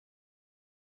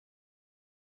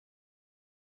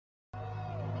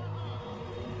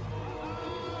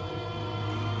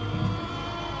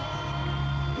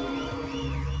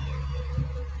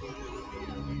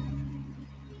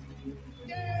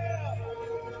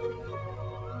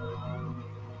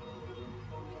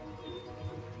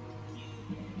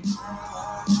Welcome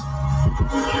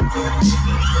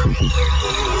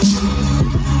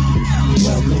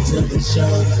to the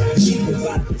show. We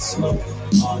provide the smoke.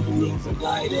 All you need is a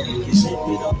lighter and get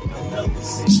lifted up in the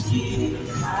notes and get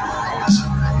high.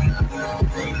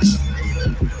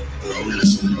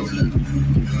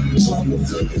 Welcome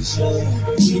to the show.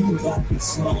 We provide the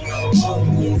smoke. All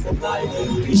you need is a lighter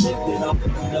and get lifted up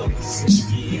in the notes and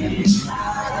get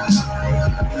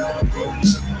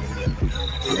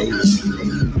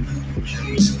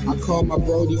I called my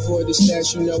Brody for the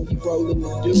stash, you know he rolling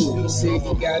the dude. He said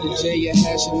he got a J, a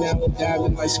hash, and now I'm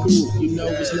diving like screw. You know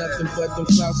it's nothing but them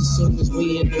clouds as soon as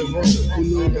we in the room. Who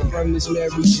knew that from this Mary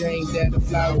Jane that a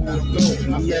flower would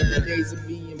bloom? I love the days of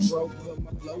being broke, but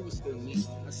my flow was still neat.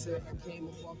 I said I came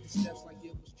up off the steps like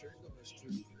it was Church on the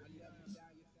street.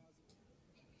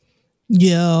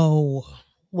 Yo,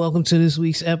 welcome to this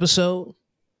week's episode.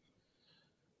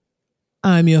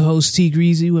 I'm your host, T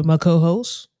Greasy, with my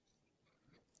co-host.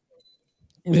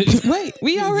 Wait,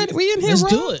 we in here? Let's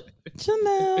do it.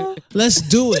 Janelle. Let's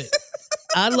do it.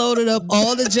 I loaded up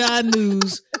all the John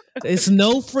news. It's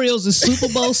no frills. It's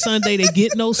Super Bowl Sunday. They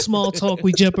get no small talk.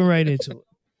 We jumping right into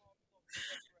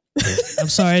it. I'm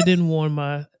sorry I didn't warn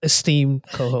my esteemed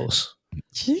co-host.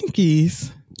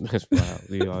 Jinkies. That's wild.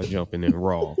 We are jumping in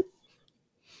raw.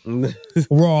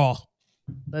 Raw.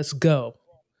 Let's go.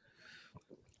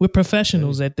 We're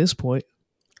professionals at this point.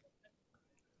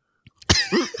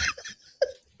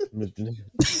 I'm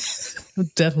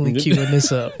definitely queuing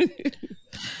this up.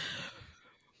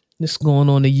 This going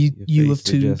on the U of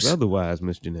Tubes. Otherwise,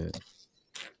 Mr. Ned.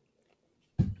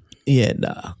 Yeah,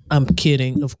 nah. I'm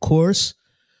kidding. Of course.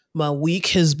 My week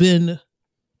has been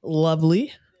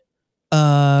lovely.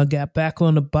 Got back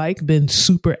on the bike, been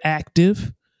super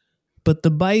active. But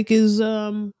the bike is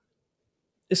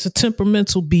it's a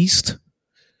temperamental beast.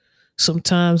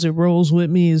 Sometimes it rolls with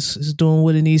me, is doing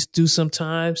what it needs to do.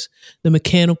 Sometimes the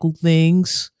mechanical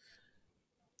things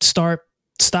stop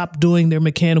doing their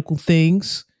mechanical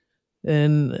things.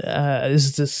 And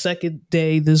it's the second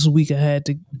day this week I had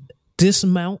to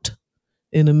dismount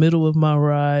in the middle of my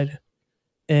ride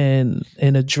and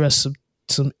address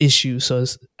some issues. So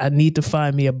I need to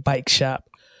find me a bike shop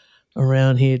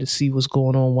around here to see what's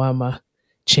going on, why my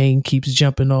chain keeps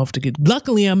jumping off.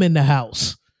 Luckily, I'm in the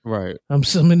house. Right. I'm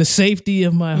in the safety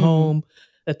of my home,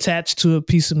 attached to a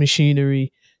piece of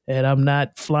machinery, and I'm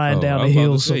not flying down the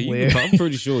hill somewhere. I'm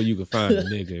pretty sure you can find a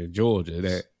nigga in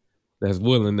Georgia that's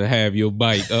willing to have your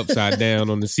bike upside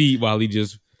down on the seat while he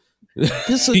just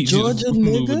This a Georgia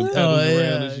nigga?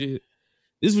 Around and shit.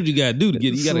 This is what you gotta do to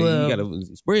get it. You gotta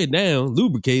spray it down,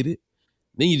 lubricate it.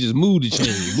 Then you just move the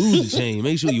chain.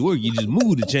 Make sure you work. You just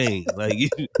move the chain. Like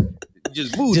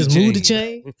just move the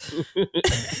chain.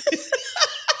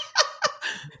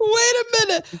 Wait a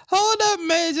minute. Hold up,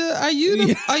 Major. Are you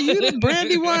the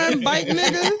Brandywine bike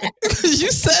nigga? Because you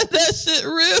said that shit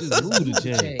real. Just move the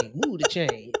chain. Move the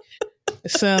chain. It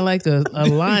sounds like a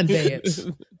line dance.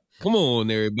 Come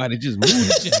on, everybody. Just move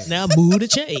the chain. Now move the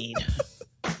chain.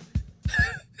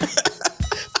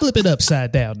 Flip it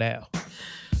upside down now.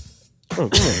 Come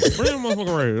on. Bring that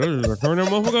motherfucker right. Turn that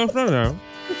motherfucker upside down.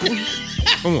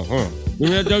 Come on. Give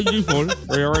me that WD-40.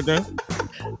 Lay it right there.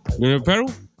 Give me the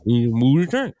pedal. You move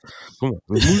the chain. Come on.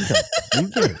 Move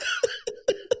the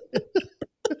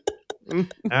chain.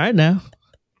 All right, now.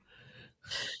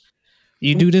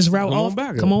 You do this route off.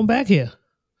 Come on back here.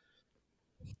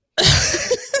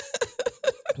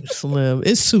 Slim.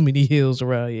 It's too many hills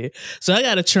around here. So I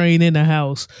got to train in the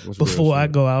house before I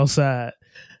go outside.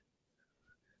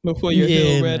 Before you're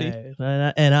hill ready.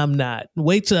 And I'm not.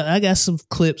 Wait till I got some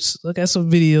clips. I got some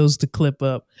videos to clip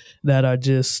up that are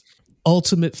just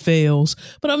ultimate fails.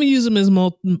 But I'm gonna use them as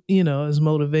as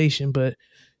motivation. But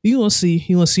you gonna see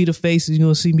the faces. You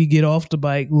gonna see me get off the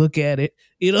bike, look at it.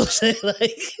 You know what I'm saying?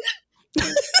 Like,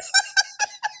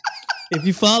 if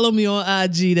you follow me on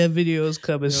IG, that video is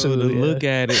coming soon. Look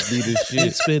at it, be the shit.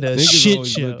 It's been a Niggas shit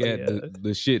show. Look at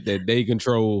the shit that they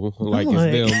control, like it's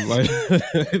them.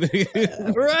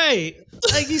 Like, right?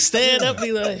 Like you stand up,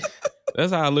 be like.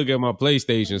 That's how I look at my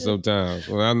PlayStation sometimes.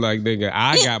 When I'm like, nigga,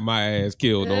 I got my ass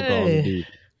killed on Call of Duty.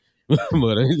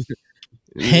 But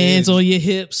hands on your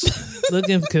hips,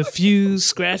 looking confused,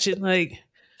 scratching like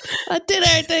I did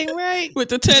everything right with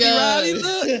the Teddy Riley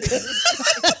look.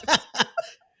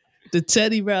 The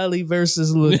Teddy Riley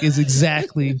versus look is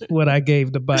exactly what I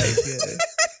gave the bike. Yeah.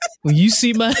 When you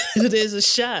see there's a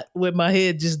shot where my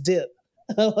head just dipped.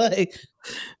 I'm like,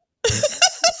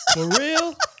 for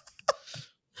real?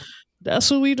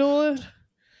 That's what we doing?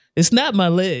 It's not my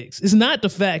legs. It's not the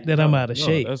fact that I'm out of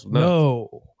shape.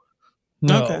 No.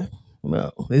 Okay.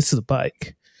 No, it's the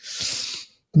bike.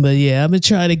 But yeah, I've been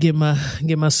trying to get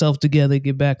myself together,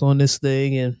 get back on this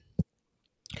thing, and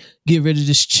get rid of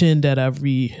this chin that I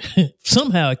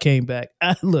somehow it came back.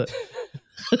 Look,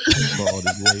 Bald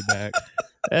his way back.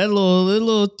 that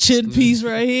little chin piece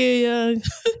right here, young.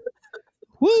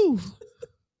 Woo!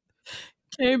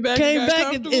 Came back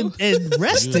and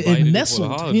rested and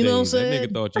nestled. You know what I'm saying?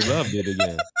 That nigga thought you loved it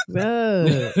again.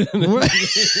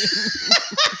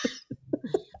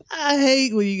 I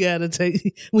hate when you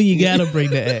gotta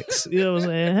bring the X. You know what I'm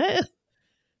saying?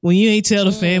 When you ain't tell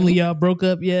the family y'all broke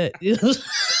up yet. You know?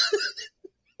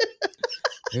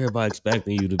 Everybody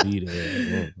expecting you to be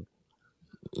there.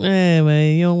 Yeah,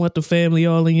 man, you don't want the family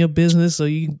all in your business, so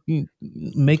you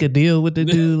make a deal with the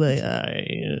dude. Like, all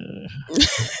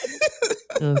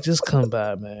right, just come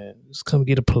by, man. Just come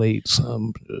get a plate.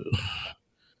 Some,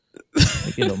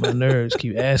 get on my nerves.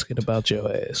 Keep asking about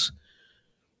your ass.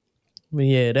 But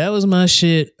yeah, that was my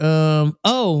shit.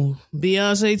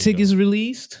 Beyonce tickets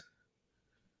released.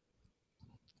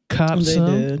 Cop They some.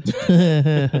 did.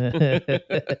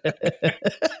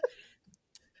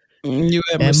 You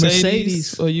at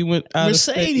Mercedes, or you went out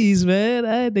Mercedes, man.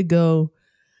 I had to go.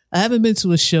 I haven't been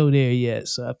to a show there yet,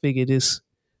 so I figured this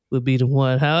would be the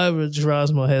one. However,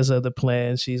 Gerasmo has other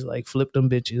plans. She's like, flip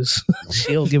them bitches.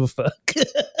 She don't give a fuck.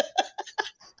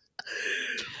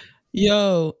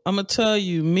 Yo, I'm gonna tell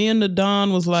you, me and the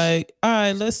Don was like, all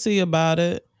right, let's see about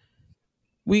it.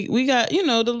 We got, the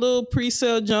little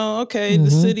pre-sale joint, okay, the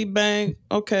Citibank,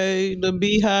 okay, the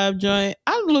Beehive joint.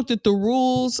 I looked at the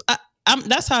rules.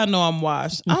 That's how I know I'm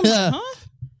washed. I'm like, huh?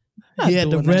 You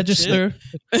had to register.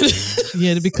 You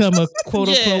had to become a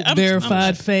quote-unquote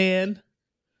verified fan.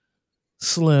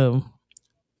 Slim.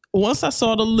 Once I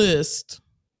saw the list,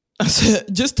 I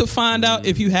said, just to find out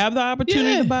if you have the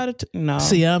opportunity to buy it. No.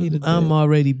 See, I'm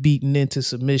already beaten into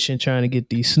submission trying to get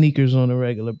these sneakers on a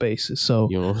regular basis. So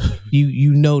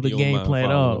you know the game plan.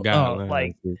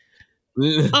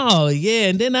 Oh yeah,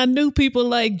 and then I knew people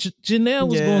like Janelle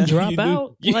was going to drop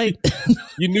out. Like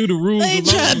you knew the rules. They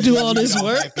tried to do all this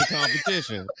work. The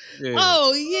competition. Yeah.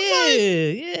 Oh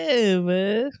yeah,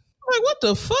 man. Like what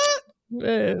the fuck?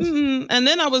 Yeah. And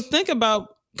then I was thinking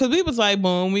about, because we was like,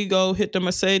 boom, we go hit the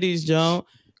Mercedes jump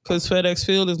because FedEx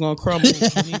Field is gonna crumble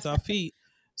beneath our feet.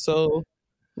 So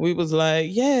we was like,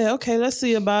 yeah, okay, let's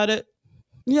see about it.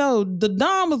 Yo, the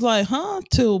Dom was like, huh?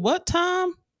 Till what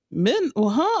time? I'm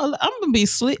gonna be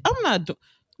asleep. I'm not.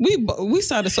 We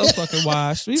started so fucking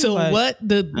washed. We so like, what?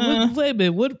 Wait a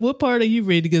minute. What part are you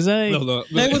reading? Because I ain't. No.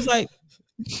 They was like,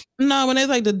 no, when they was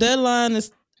like the deadline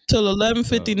is till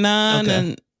 11:59,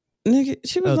 and nigga,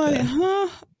 she was like, huh?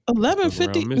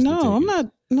 11:50? No, I'm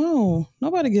not. No,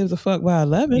 nobody gives a fuck by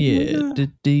 11. Yeah,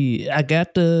 I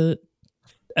got the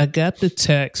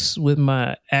text with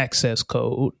my access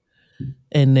code,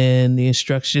 and then the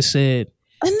instruction said,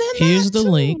 here's the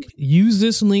link. Use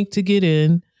this link to get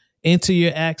in. Enter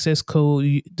your access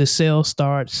code. The sale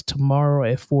starts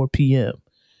tomorrow at 4 p.m.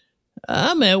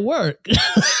 I'm at work.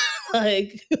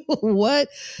 Like, what?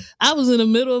 I was in the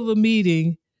middle of a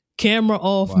meeting, camera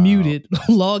off, muted,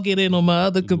 logging in on my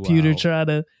other computer, trying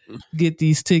to get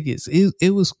these tickets.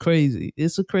 It was crazy.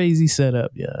 It's a crazy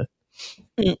setup, yeah.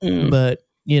 But,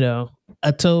 I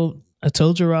told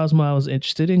Gerasmo I was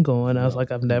interested in going. I was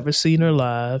like, I've never seen her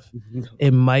live.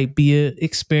 It might be an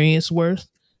experience worth.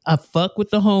 I fuck with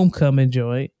the homecoming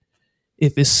joint.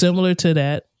 If it's similar to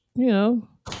that,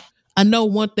 I know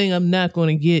one thing I'm not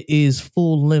going to get is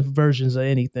full length versions of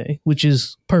anything, which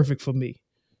is perfect for me.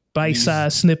 Bite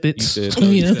size snippets,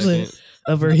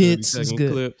 of her hits is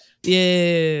good. Clips.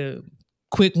 Yeah,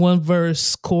 quick one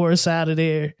verse chorus out of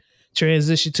there,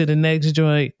 transition to the next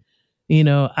joint.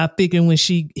 I figure when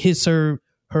she hits her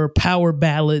power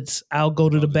ballads, I'll go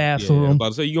to the bathroom. Yeah,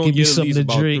 so you gonna get something to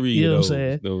drink. 3 you know what I'm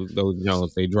saying? Those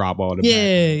Jones, they drop all the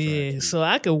yeah. So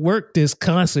I could work this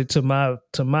concert to my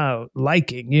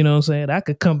liking. You know what I'm saying? I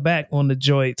could come back on the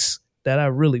joints that I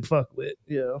really fuck with.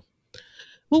 Well,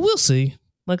 we'll see.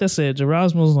 Like I said,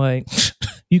 Gerasmo's like,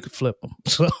 you could flip them.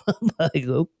 So I'm like,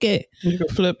 okay, you could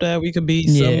flip that. We could be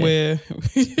somewhere.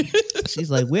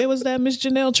 She's like, where was that Miss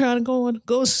Janelle trying to go on?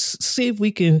 Go see if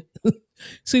we can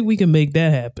make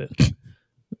that happen.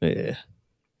 Yeah.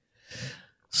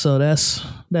 So that's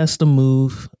the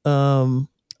move.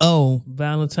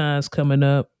 Valentine's coming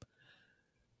up.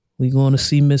 We going to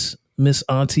see Miss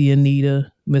Auntie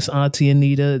Anita. Miss Auntie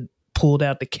Anita pulled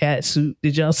out the cat suit.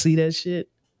 Did y'all see that shit?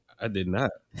 I did not.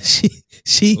 She.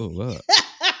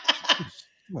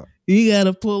 You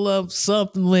gotta pull up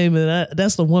something, Layman.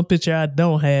 That's the one picture I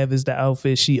don't have is the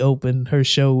outfit she opened her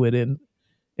show with in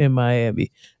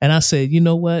Miami. And I said, you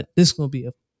know what? This is gonna be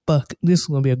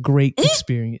a great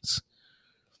experience.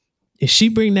 if she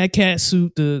bring that cat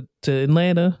suit to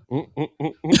Atlanta,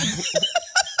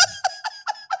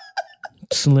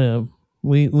 Slim,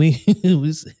 we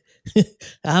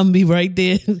I'll be right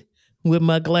there with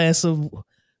my glass of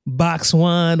box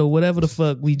wine or whatever the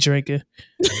fuck we drinking.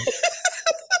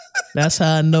 That's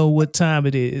how I know what time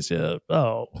it is.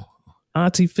 Oh,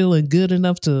 Auntie feeling good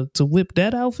enough to whip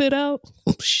that outfit out?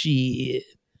 Shit.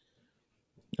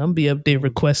 I'm be up there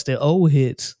requesting old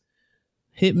hits.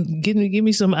 Give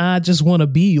me some I Just Want to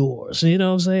Be Yours. You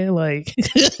know what I'm saying? Like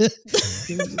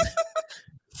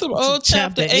some old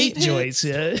chapter 8 joints,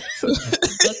 yeah.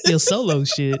 Fuck your solo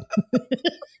shit.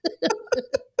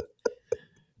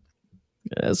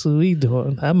 That's what we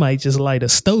doing. I might just light a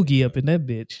stogie up in that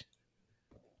bitch.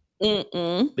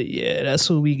 But yeah, that's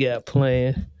what we got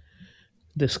planned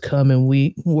this coming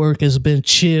week. Work has been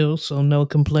chill, so no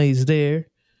complaints there.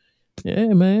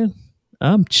 Yeah, man.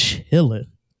 I'm chilling.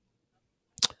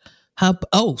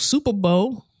 Super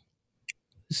Bowl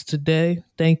is today.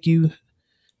 Thank you,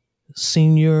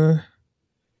 Senior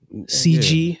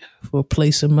CG, for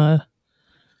placing my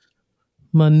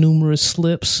numerous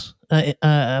slips.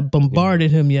 I bombarded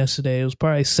him yesterday. It was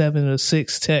probably 7 or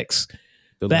 6 texts.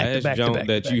 The last jump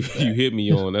that you hit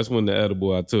me on, that's when the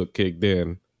edible I took kicked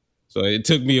in. So it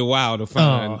took me a while to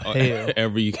find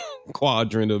every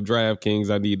quadrant of DraftKings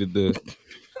I needed to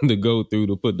go through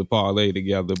to put the parlay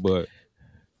together, but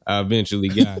I eventually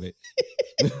got it.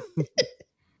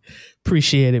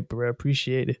 Appreciate it, bro.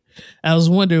 Appreciate it. I was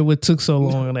wondering what took so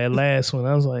long on that last one.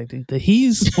 I was like,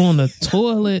 he's on the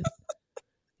toilet.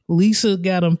 Lisa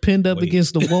got him pinned up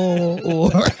against the wall,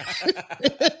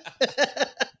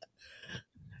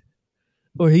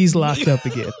 or he's locked up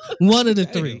again. One of the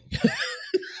three.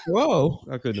 Whoa.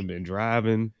 I couldn't have been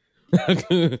driving.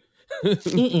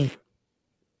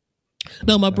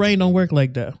 No, my brain don't work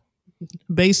like that.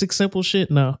 Basic, simple shit.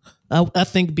 No, I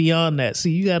think beyond that.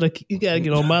 See, you gotta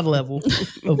get on my level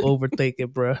of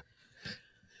overthinking, bro.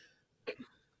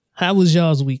 How was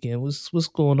y'all's weekend? What's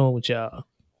going on with y'all?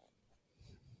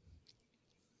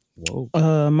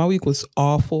 Whoa. My week was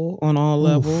awful on all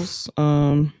levels.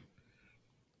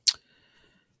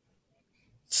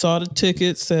 Saw the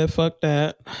tickets, said fuck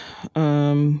that.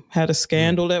 Had a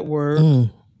scandal at work.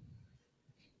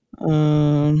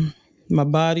 My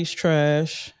body's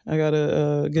trash. I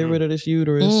gotta get rid of this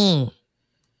uterus.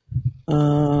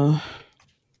 Took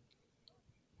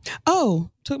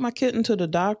my kitten to the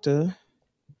doctor.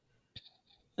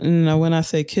 And when I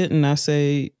say kitten, I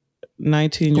say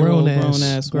 19-year-old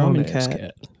grown-ass woman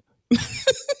cat.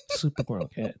 Super grown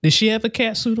cat. Did she have a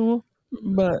cat suit on?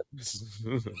 But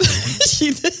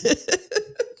she did.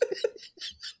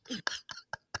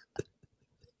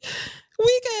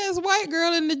 Weak ass white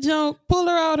girl in the junk, pull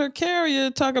her out her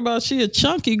carrier, talk about she a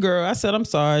chunky girl. I said, I'm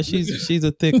sorry, she's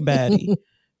a thick baddie.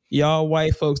 Y'all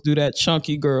white folks do that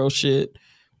chunky girl shit,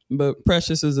 but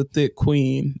Precious is a thick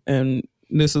queen, and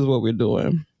this is what we're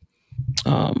doing.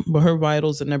 But her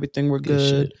vitals and everything were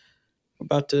good. We're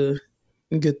about to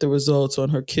get the results on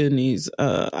her kidneys.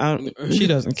 She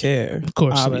doesn't care, of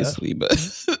course, obviously, but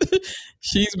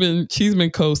she's been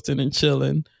coasting and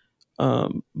chilling.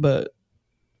 But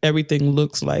everything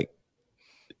looks like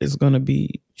it's gonna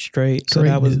be straight. So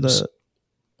that was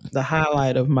the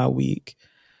highlight of my week.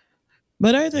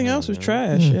 But everything else was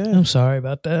trash. Yeah, I'm sorry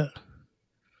about that.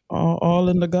 All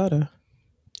in the gutter.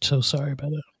 So sorry about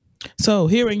that. So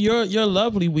hearing your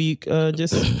lovely week,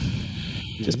 just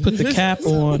put the cap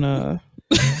on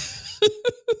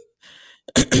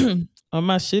on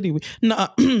my shitty week. No,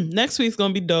 next week's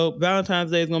gonna be dope. Valentine's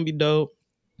Day is gonna be dope.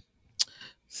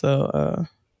 So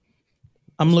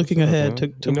I'm looking ahead to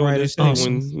brighter things.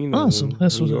 Awesome.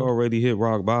 That's when what you already hit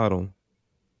rock bottom.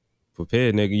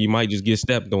 Prepared, nigga, you might just get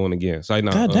stepped on again. So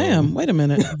God damn, wait a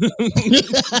minute.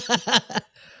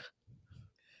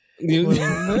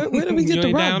 Where did we get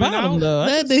the rock bottom though?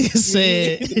 That nigga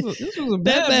said. This was a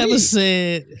bad week. Baba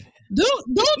said.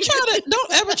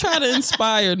 Don't ever try to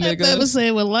inspire, nigga. Baba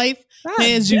said when life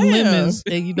hands you lemons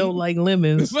and you don't like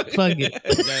lemons, fuck it.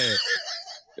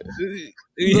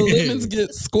 The lemons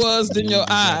get squeezed in your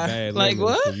eye. Like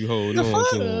what? You hold on to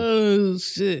them. Oh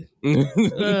shit.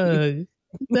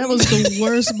 That was the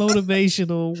worst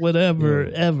motivational whatever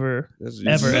ever.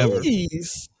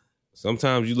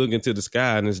 Sometimes you look into the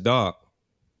sky and it's dark.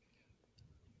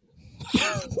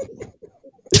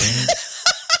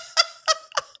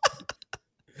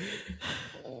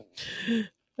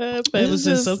 Baba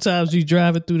said sometimes you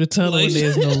driving through the tunnel and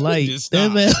there's no light.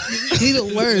 That man, he the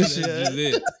worst.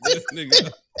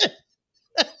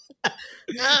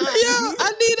 Yo,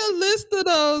 I need a list of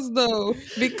those though,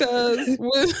 because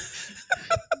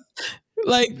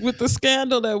like with the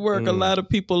scandal at work, a lot of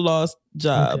people lost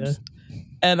jobs.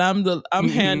 And I'm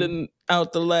handing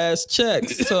out the last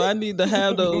checks. So I need to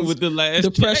have those With the last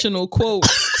depressional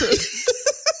quotes.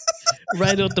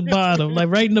 Right at the bottom, like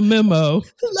right in the memo.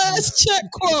 Last check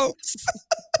quotes.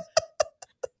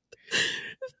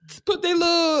 Put their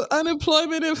little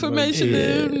unemployment information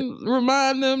in.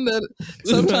 Remind them that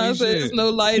sometimes there's no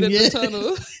light in the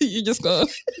tunnel. You just go.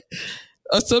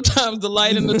 Or sometimes the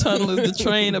light in the tunnel is the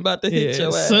train about to hit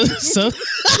your ass. So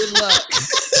Good luck.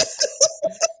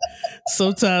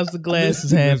 sometimes the glass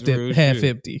is half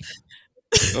empty.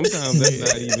 Sometimes that's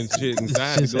not even shit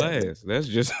inside the glass. That's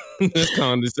just that's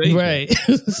condensation. Right.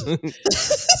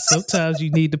 Sometimes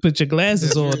you need to put your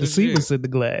glasses on to see what's in the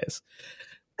glass.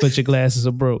 But your glasses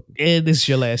are broke. And it's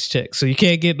your last check. So you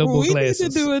can't get no more glasses. We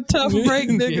need to do a tough break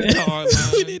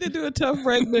nigga. We need to do a tough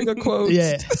break nigga quote.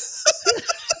 Yeah.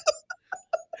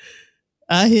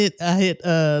 I hit the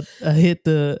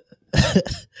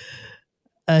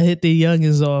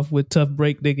youngins off with Tough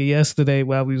Break Nigga yesterday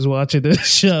while we was watching the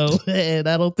show, and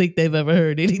I don't think they've ever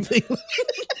heard anything.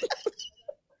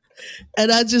 And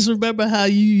I just remember how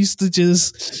you used to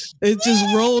it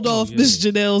just rolled off Miss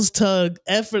Janelle's tongue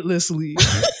effortlessly,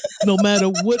 no matter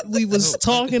what we was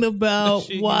talking about,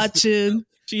 watching.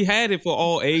 She had it for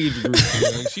all age groups.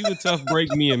 Man. She would tough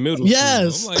break me in middle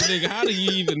yes. school. I'm like, nigga, how do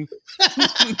you even?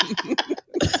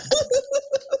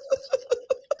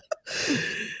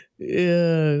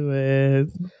 Yeah,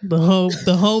 man. The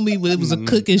homie, it was a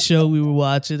cooking show we were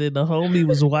watching, and the homie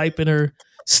was wiping her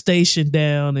station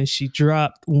down, and she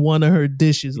dropped one of her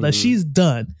dishes. Like she's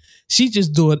done. She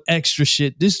just doing extra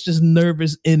shit. This just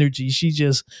nervous energy. She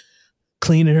just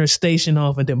cleaning her station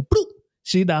off, and then bloop,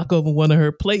 she knock over one of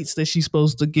her plates that she's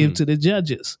supposed to give to the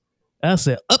judges. I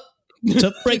said, "Up,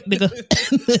 tough break, nigga."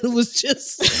 And it was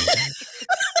just.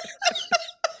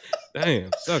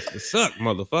 Damn, sucks to suck,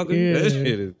 motherfucker. Yeah. That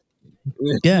shit is.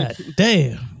 God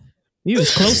damn. You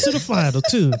was close to the final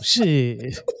too.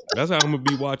 Shit. That's how I'm gonna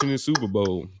be watching this Super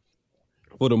Bowl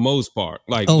for the most part.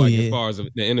 Like as far as the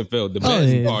NFL, the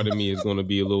betting part of me is gonna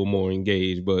be a little more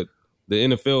engaged, but the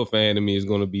NFL fan of me is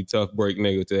gonna be tough break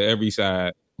nigga to every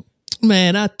side.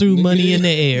 Man, I threw money in the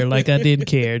air like I didn't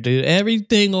care, dude.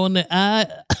 Everything on I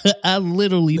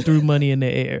literally threw money in the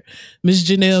air. Miss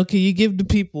Janelle, can you give the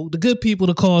good people,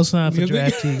 the call sign for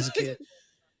DraftKings again?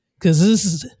 Because this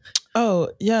is. Oh,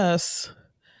 yes.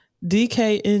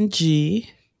 DKNG.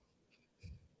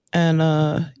 And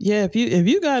if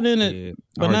you got in it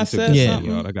when I said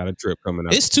something, y'all, I got a trip coming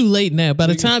up. It's too late now. By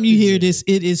the time you hear this,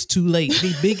 it is too late.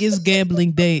 The biggest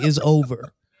gambling day is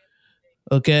over.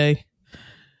 Okay?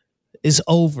 It's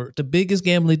over. The biggest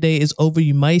gambling day is over.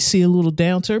 You might see a little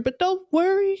downturn, but don't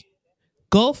worry.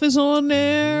 Golf is on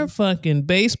there. Fucking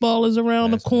baseball is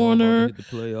around the corner. Hit the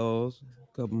playoffs.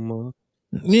 A couple more.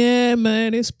 Yeah,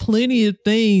 man. There's plenty of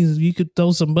things you could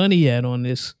throw some money at on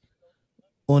this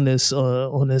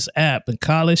app. And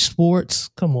college sports,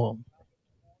 come on.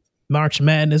 March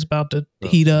Madness about to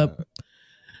heat up.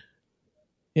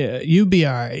 Yeah, you'll be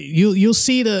all right. You'll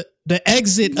see the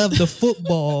exit of the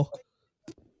football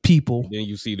people. Then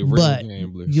you see the real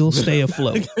gamblers. You'll stay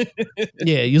afloat.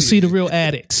 Yeah, you'll see the real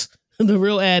addicts. The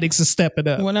real addicts are stepping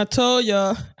up. When I told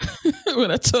y'all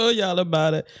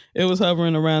about it, it was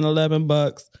hovering around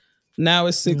 $11. Now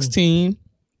it's 16,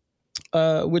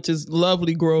 which is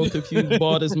lovely growth if you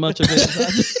bought as much of it as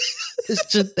I did.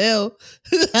 It's Janelle.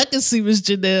 I can see Miss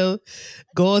Janelle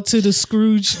going to the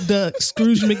Scrooge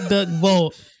McDuck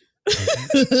vault,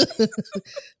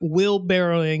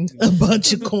 wheelbarrowing a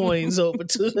bunch of coins over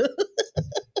to the.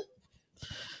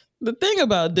 The thing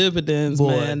about dividends,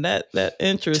 man, that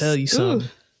interest. Tell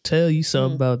you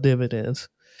something about dividends.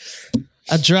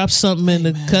 I dropped something in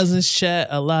the cousins chat.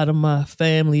 A lot of my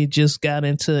family just got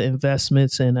into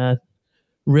investments, and I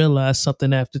realized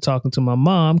something after talking to my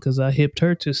mom, because I hipped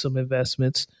her to some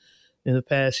investments in the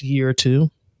past year or two.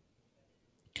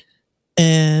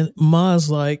 And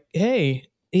Ma's like, "Hey,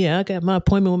 yeah, I got my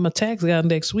appointment with my tax guy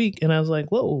next week." And I was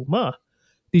like, "Whoa, Ma,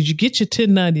 did you get your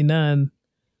 1099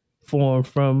 form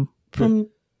from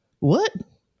what?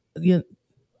 You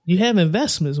have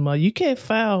investments, Ma. You can't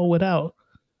file without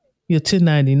your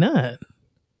 1099.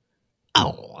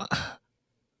 Oh.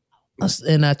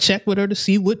 And I checked with her to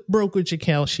see what brokerage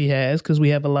account she has, because we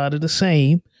have a lot of the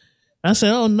same. I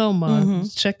said, "Oh no, Ma,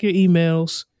 check your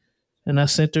emails." And I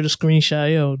sent her the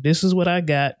screenshot. "Yo, this is what I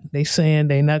got. They saying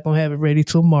they not gonna have it ready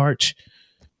till March.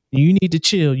 You need to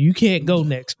chill. You can't go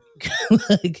next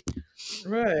week."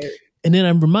 Right. And then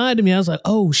it reminded me, I was like,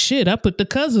 "Oh shit, I put the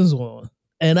cousins on."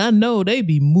 And I know they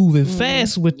be moving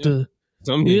fast with the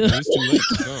Some Yeah. it's too late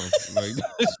for some. Like,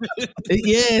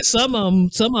 Yeah, some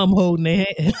of them holding their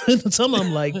hand. Some of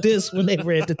them like this when they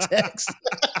read the text.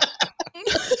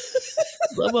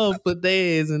 Some of them put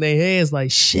their hands in their hands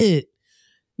like shit.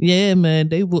 Yeah, man,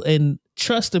 they will, and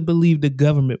trust and believe the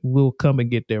government will come and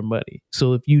get their money.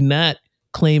 So if you're not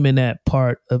claiming that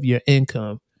part of your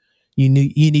income, you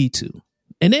need to.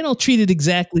 And they don't treat it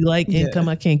exactly like income.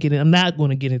 I can't get it. I'm not going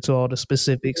to get into all the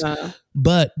specifics,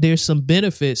 but there's some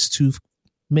benefits to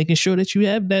making sure that you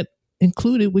have that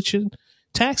included with your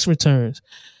tax returns.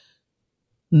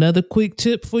 Another quick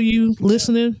tip for you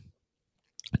listening: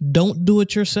 don't do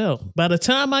it yourself. By the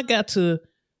time I got to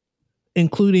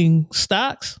including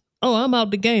stocks, I'm out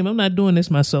the game. I'm not doing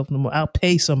this myself no more. I'll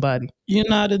pay somebody. You're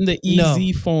not in the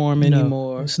easy form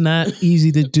anymore. It's not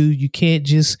easy to do. You can't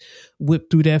just whip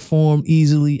through that form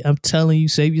easily. I'm telling you,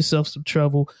 save yourself some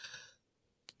trouble.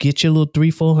 Get your little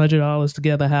 $300-$400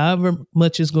 together, however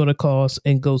much it's going to cost,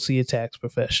 and go see a tax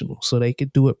professional so they can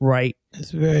do it right.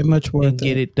 It's very much worth and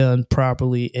get it done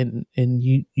properly, and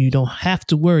you don't have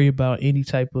to worry about any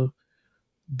type of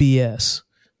BS.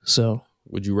 So,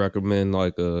 would you recommend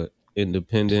like a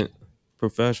independent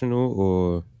professional,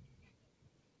 or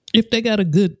if they got a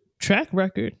good track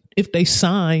record, if they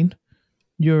sign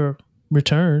your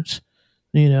returns,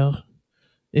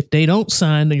 if they don't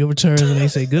sign your returns and they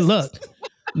say good luck,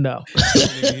 no.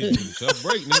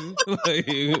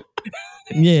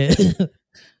 Yeah.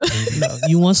 No,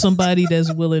 you want somebody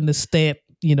that's willing to stamp,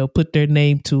 put their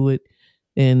name to it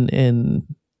and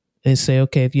say,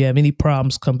 okay, if you have any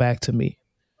problems, come back to me.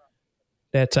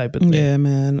 That type of thing. Yeah,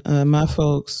 man. My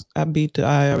folks, I beat the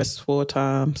IRS 4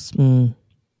 times.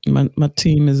 My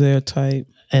team is airtight.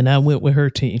 And I went with her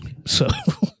team. So,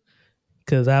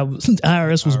 because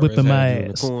IRS was whipping my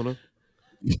ass.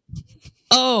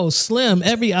 Oh, Slim,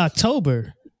 every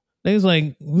October. They was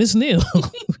like, Miss Neal,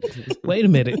 wait a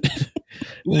minute.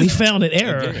 We found an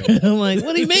error. I'm like,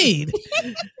 what do you mean?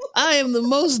 I am the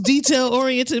most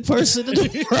detail-oriented person in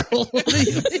the world.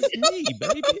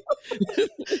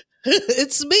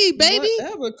 It's me, baby.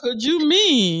 Whatever could you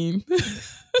mean?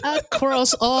 I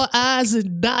cross all I's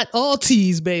and dot all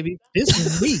T's, baby. This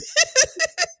is me.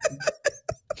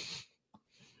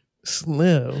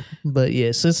 Slim. But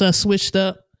yeah, since I switched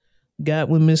up, got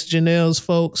with Miss Janelle's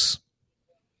folks,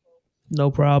 no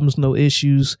problems, no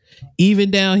issues. Even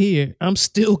down here, I'm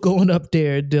still going up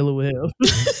there at Delaware.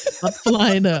 I'm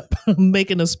flying up. I'm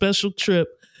making a special trip.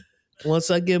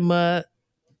 Once I get my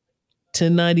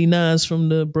 1099s from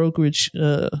the brokerage,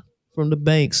 from the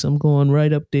banks, I'm going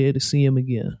right up there to see him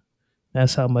again.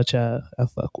 That's how much I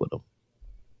fuck with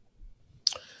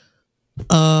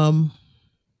him.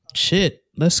 Shit.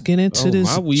 Let's get into this.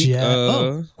 My week,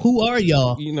 who are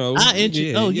y'all? Your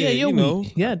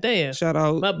week. Yeah, damn. Shout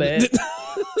out. My bad.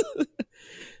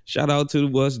 Shout out to the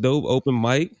What's Dope open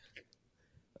mic.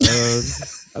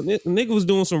 Nigga was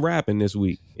doing some rapping this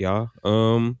week, y'all.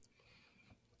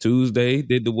 Tuesday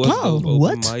did the What's Dope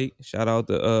open mic. Shout out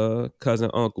to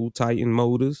cousin Uncle Titan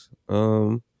Motors.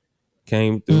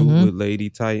 Came through with Lady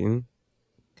Titan.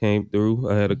 Came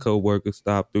through. I had a coworker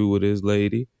stop through with his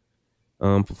lady.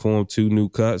 Performed 2 new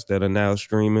cuts that are now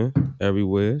streaming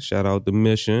everywhere. Shout out to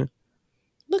Mission.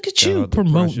 Look at you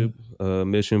promoting.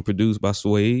 Mission produced by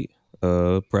Suede.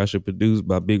 Pressure produced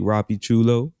by Big Roppy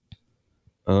Chulo.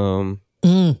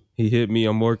 He hit me.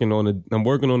 I'm working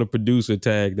on a producer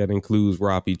tag that includes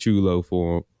Roppy Chulo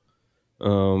for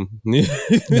him.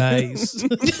 Nice.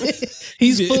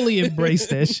 He's fully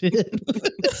embraced that shit.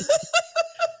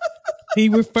 He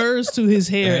refers to his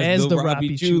hair as the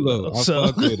Roppy Chulo. I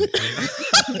fuck with it.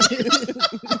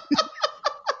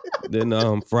 Then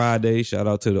Friday, shout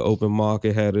out to the open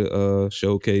market. Had a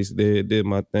showcase there. Did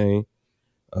my thing.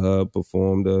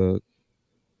 Performed the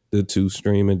 2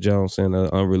 streaming Jones and an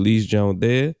unreleased Jones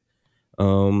there.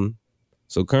 So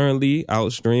currently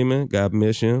out streaming. Got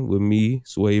Mission with me,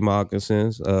 Sway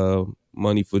Moccasins,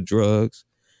 Money for Drugs.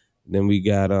 Then we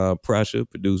got Pressure,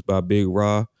 produced by Big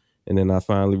Raw. And then I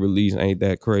finally released Ain't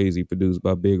That Crazy, produced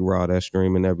by Big Raw. That's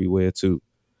streaming everywhere too.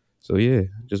 So yeah,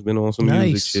 just been on some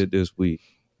music shit this week.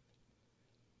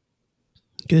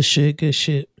 Good shit.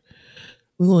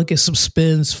 We're gonna get some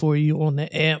spins for you on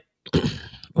the app,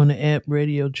 on the app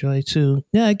radio joint too.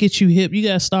 Yeah, I get you hip. You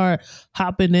gotta start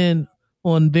hopping in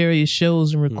on various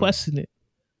shows and requesting it.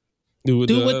 Do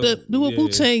what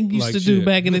Wu-Tang used to do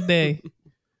back in the day.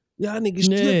 Y'all niggas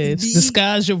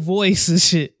disguise your voice and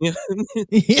shit. Yeah,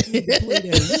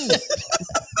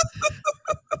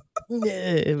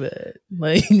 man.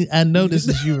 Like, I know this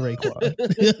is you, Raekwon.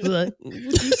 Like, what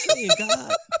you saying,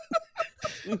 God?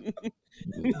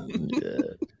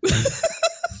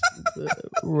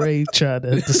 Ray trying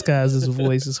to disguise his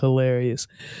voice is hilarious.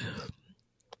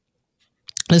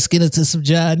 Let's get into some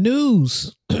Jive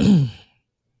news. The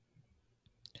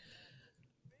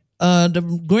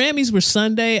Grammys were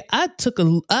Sunday. I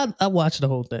watched the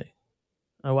whole thing.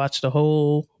 I watched the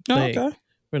whole thing. Okay.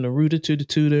 From the rooter to the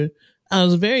tutor. I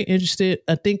was very interested.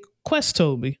 I think Quest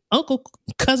told me.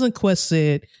 Cousin Quest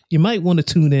said, you might want to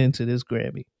tune in to this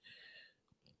Grammy.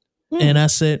 And I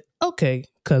said, okay,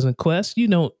 Cousin Quest, you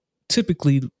don't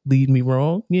typically lead me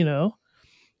wrong, you know.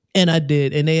 And I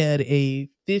did. And they had a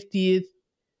 50th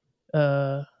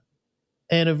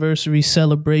anniversary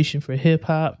celebration for hip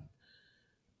hop.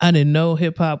 I didn't know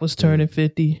hip hop was turning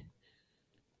 50.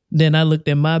 Then I looked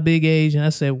at my big age and I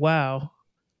said, wow,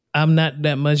 I'm not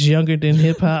that much younger than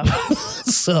hip hop.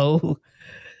 So,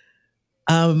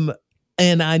 and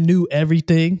I knew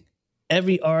everything.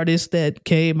 Every artist that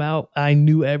came out, I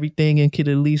knew everything and could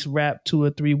at least rap 2 or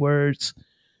 3 words.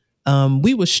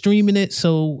 We were streaming it,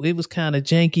 so it was kind of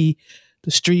janky.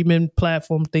 The streaming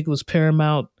platform, I think it was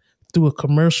Paramount, threw a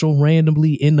commercial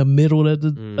randomly in the middle of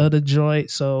the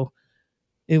joint. So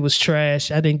it was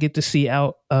trash. I didn't get to see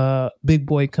Big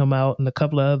Boy come out and a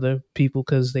couple of other people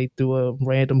because they threw a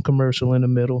random commercial in the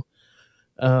middle.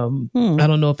 I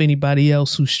don't know if anybody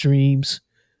else who streams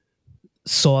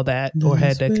saw that or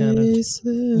had that kind of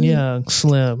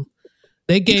Slim.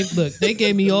 They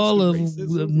gave me all of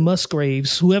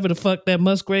Musgraves, whoever the fuck that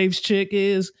Musgraves chick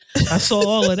is. I saw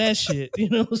all of that shit. You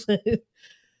know what I'm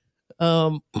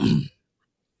saying?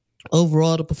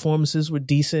 Overall, the performances were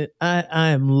decent. I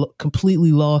am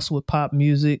completely lost with pop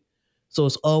music, so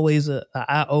it's always an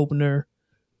eye opener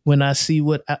when I see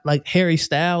like Harry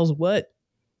Styles. What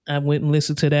I went and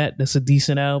listened to that. That's a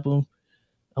decent album.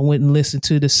 I went and listened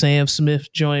to the Sam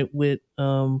Smith joint with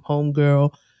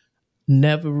Homegirl.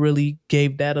 Never really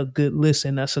gave that a good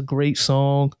listen. That's a great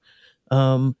song.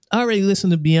 I already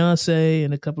listened to Beyonce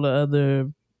and a couple of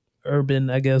other urban,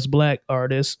 I guess, black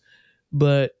artists.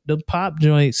 But the pop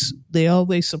joints, they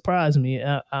always surprise me.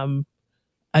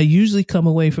 I usually come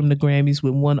away from the Grammys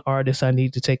with one artist I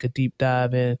need to take a deep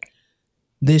dive in.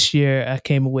 This year, I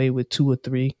came away with 2 or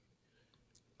 3.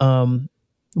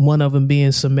 One of them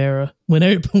being Samara.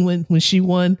 When she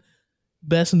won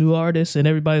Best New Artist and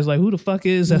everybody's like, who the fuck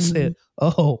is? I said,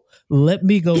 oh, let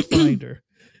me go find her.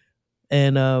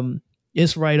 And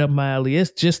it's right up my alley.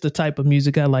 It's just the type of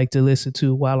music I like to listen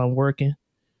to while I'm working.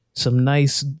 Some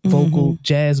nice vocal,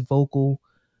 jazz vocal,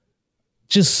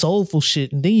 just soulful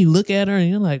shit. And then you look at her and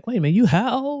you're like, wait a minute, you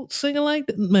how old singing like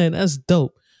that? Man, that's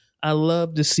dope. I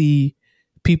love to see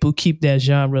people keep that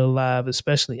genre alive,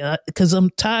 especially because I'm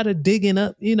tired of digging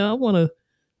up. You know, I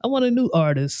want a new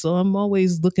artist. So I'm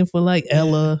always looking for like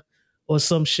Ella or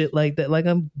some shit like that. Like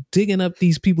I'm digging up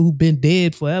these people who've been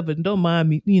dead forever. And don't mind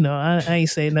me, you know, I ain't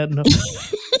saying nothing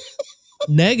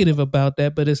negative about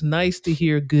that, but it's nice to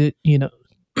hear good, you know,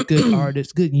 good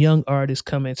artists, good young artists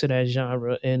come into that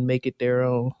genre and make it their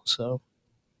own. So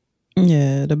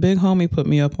yeah, the big homie put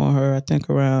me up on her, I think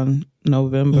around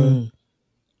November.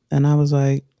 And I was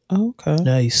like, oh, okay.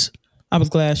 Nice. I was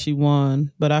glad she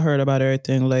won, but I heard about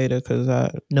everything later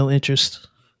because no interest.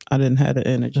 I didn't have the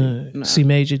energy. Nah. C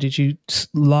Major, did you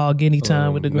log any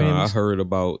time with the Grammys? I heard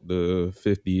about the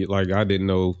 50. Like I didn't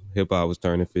know hip hop was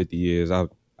turning 50 years. I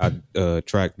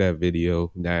tracked that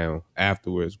video down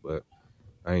afterwards, but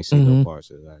I ain't seen no parts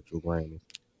of the actual Grammys.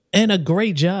 And a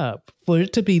great job for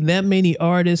it to be that many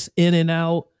artists in and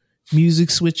out, music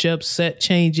switch up, set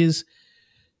changes.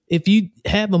 If you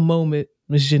have a moment,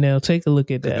 Ms. Janelle, take a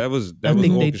look at that. I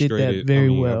think they did that very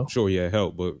well. I'm sure you had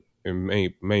help, but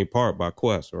in main part by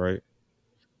Quest, right?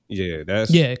 Yeah,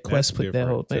 Quest put that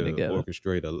whole thing together.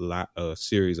 Orchestrate a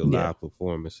series of live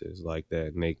performances like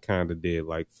that, and they kind of did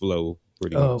like flow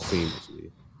pretty much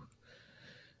seamlessly.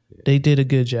 They did a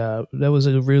good job. That was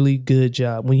a really good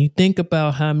job. When you think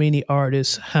about how many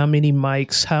artists, how many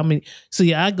mics, how many.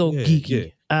 See, I go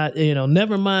geeky.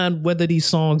 Never mind whether these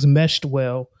songs meshed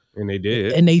well. And they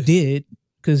did. And they did,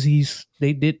 because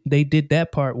they did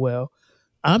that part well.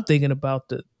 I'm thinking about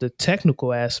the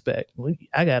technical aspect.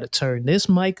 I got to turn this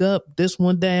mic up, this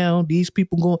one down. These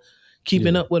people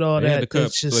keeping up with all they that. Had to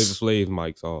cut Flavor Flav's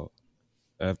mics off.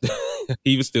 After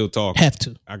he was still talking. Have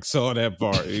to. I saw that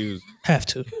part. He was have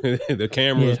to. The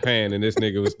camera was panning, and this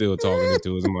nigga was still talking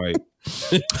into his mic.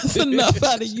 That's enough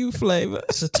out of you, Flavor.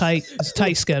 It's a tight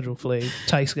schedule, Flavor.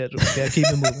 Tight schedule. Gotta keep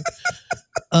it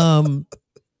moving.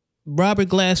 Robert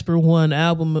Glasper won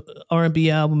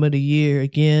R&B album of the year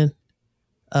again.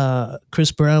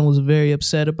 Chris Brown was very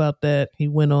upset about that. He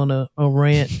went on a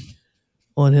rant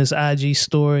on his IG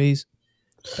stories.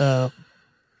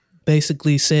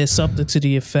 Basically said something to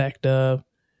the effect of,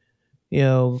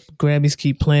 Grammys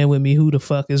keep playing with me. Who the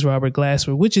fuck is Robert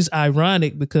Glasper? Which is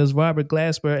ironic because Robert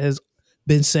Glasper has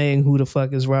been saying who the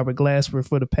fuck is Robert Glasper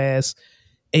for the past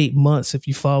 8 months. If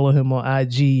you follow him on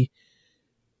IG,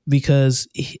 because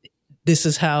this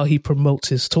is how he promotes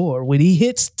his tour. When he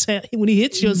hits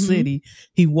your city,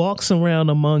 he walks around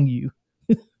among you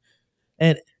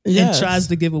and tries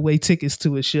to give away tickets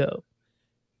to a show.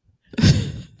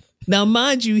 Now,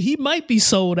 mind you, he might be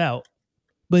sold out,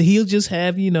 but he'll just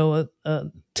have, a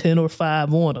 10 or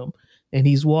 5 on him. And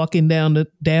he's walking down the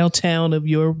downtown of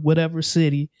your whatever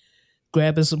city,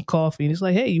 grabbing some coffee. And he's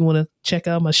like, hey, you want to check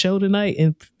out my show tonight?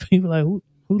 And people are like,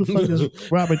 who the fuck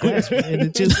is Robert Glasper? And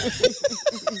it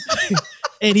just,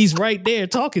 and he's right there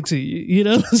talking to you. You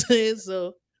know what I'm saying?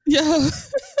 So, yeah.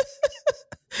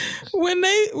 When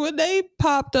they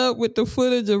popped up with the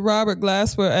footage of Robert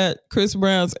Glasper at Chris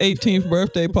Brown's 18th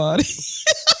birthday party.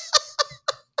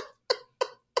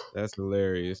 That's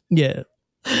hilarious. Yeah.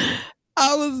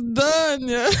 I was done,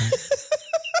 yeah.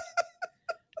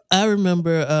 I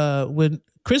remember when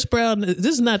Chris Brown, this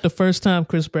is not the first time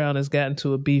Chris Brown has gotten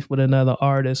to a beef with another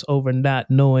artist over not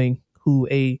knowing who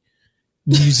a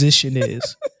musician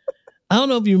is. I don't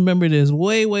know if you remember this.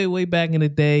 Way, way, way back in the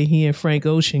day, he and Frank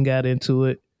Ocean got into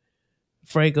it.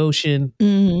 Frank Ocean,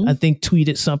 I think,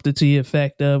 tweeted something to the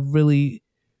effect of really,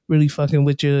 really fucking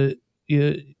with your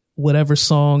whatever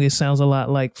song. It sounds a lot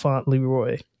like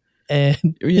Fauntleroy.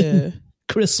 And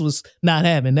Chris was not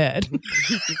having that.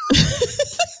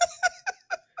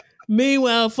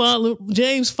 Meanwhile,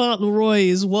 James Fauntleroy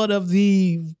is one of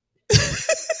the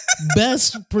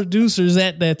best producers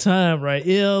at that time, right?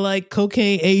 Like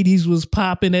Cocaine 80s was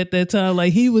popping at that time.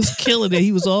 Like he was killing it.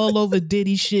 He was all over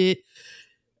Diddy shit.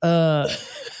 Chris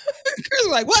was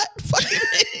like, what?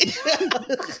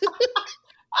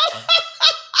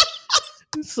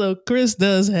 So Chris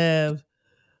does have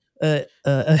a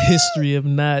history of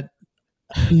not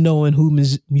knowing who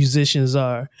musicians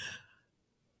are.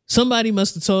 Somebody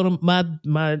must have told him.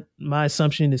 My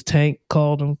assumption is Tank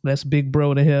called him. That's big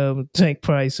bro to him. Tank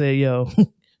probably said, "Yo,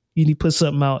 you need to put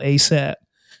something out ASAP.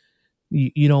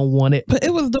 You don't want it." But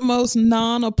it was the most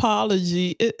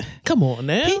non-apology. Come on,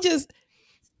 now.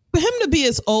 For him to be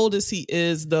as old as he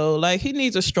is, though, like he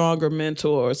needs a stronger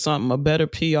mentor or something, a better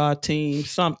PR team,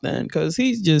 something, because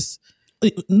he's just.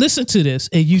 Listen to this,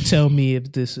 and you tell me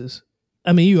if this is.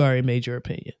 I mean, you already made your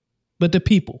opinion, but the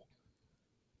people.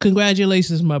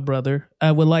 Congratulations, my brother.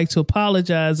 I would like to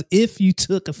apologize if you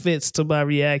took offense to my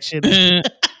reaction.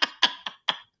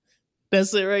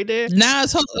 That's it right there. Now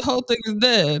his whole thing is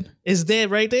dead. It's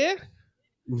dead right there?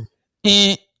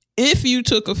 And if you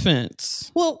took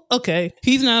offense. Well, okay.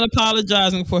 He's not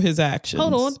apologizing for his actions.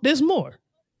 Hold on. There's more.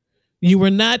 You were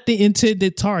not the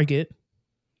intended target.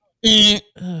 And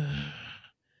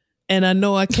I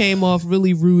know I came off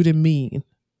really rude and mean.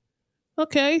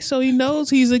 Okay, so he knows,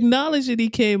 he's acknowledged that he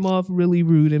came off really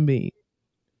rude and mean.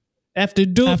 After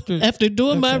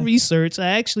doing my research, I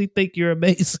actually think you're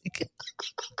amazing.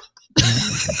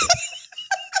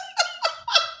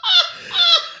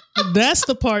 That's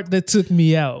the part that took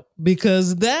me out,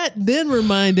 because that then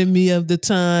reminded me of the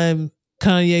time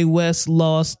Kanye West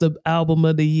lost the album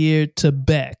of the year to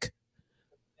Beck.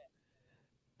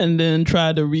 And then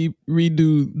tried to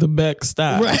redo the Beck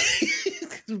style. Right.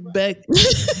 Beck,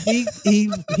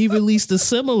 he released a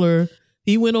similar,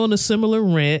 he went on a similar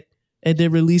rant and then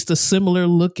released a similar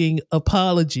looking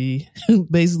apology,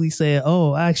 basically saying,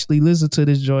 oh, I actually listened to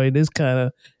this joint. It's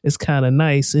kind of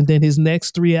nice. And then his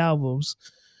next 3 albums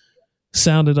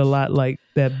sounded a lot like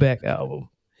that Beck album.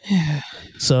 Yeah.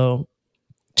 So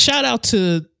shout out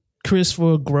to Chris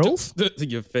for growth. To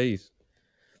your face.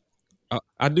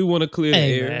 I do want to clear the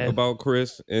air about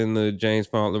Chris and the James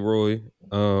Fauntleroy.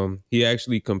 He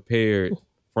actually compared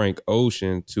Frank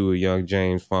Ocean to a young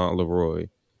James Fauntleroy.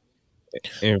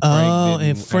 And Frank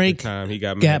at the time he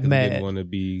got mad. Didn't want to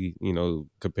be,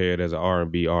 compared as an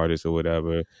R&B artist or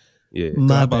whatever. Yeah, I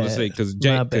was about to say because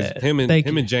him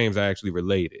and James are actually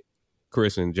related.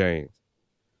 Chris and James.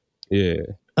 Yeah.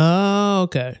 Oh,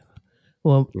 okay.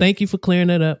 Well, thank you for clearing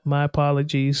it up. My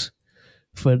apologies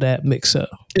for that mix-up.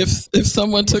 If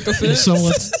someone took offense, no,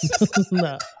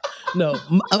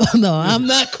 I'm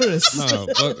not Chris. No,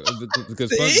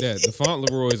 because fuck that. The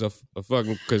Fauntleroy is a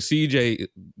fucking, because CJ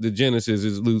the Genesis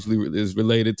is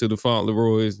related to the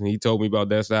Fauntleroys, and he told me about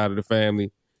that side of the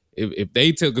family. If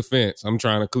they took offense, I'm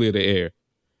trying to clear the air.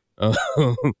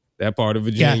 That part of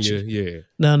Virginia, gotcha. Yeah.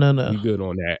 No. You good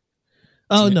on that?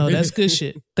 Oh no, that's good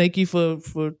shit. Thank you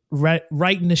for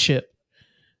righting the ship.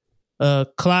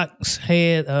 Clock's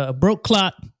head, broke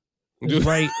clock.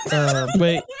 Right.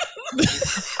 Wait.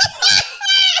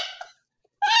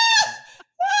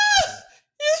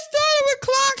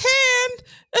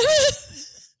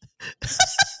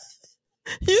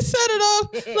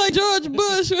 like George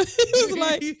Bush. He was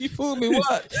like, "You fooled me,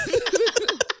 what?"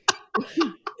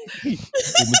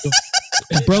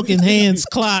 Broken Hands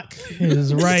clock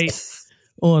is right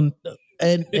on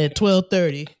at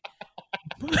 12:30.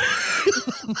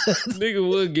 Nigga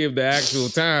would give the actual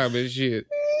time and shit.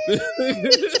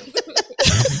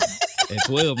 At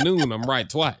 12 noon, I'm right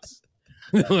twice.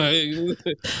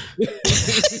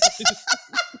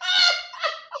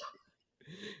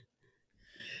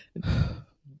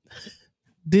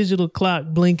 Digital clock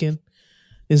blinking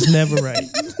is never right.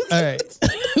 All right.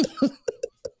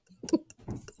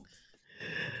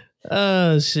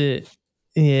 Oh shit.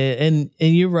 Yeah, and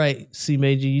you're right, C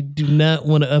Major. You do not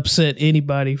want to upset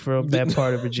anybody from that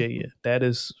part of Virginia. That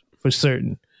is for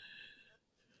certain.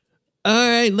 All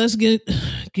right, let's get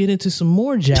into some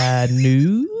more Jai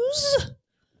news.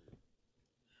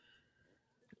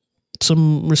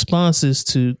 Some responses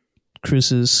to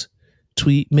Chris's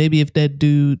tweet. Maybe if that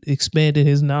dude expanded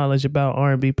his knowledge about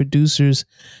R&B producers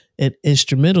and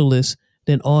instrumentalists,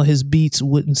 then all his beats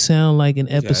wouldn't sound like an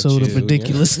episode of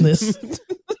ridiculousness.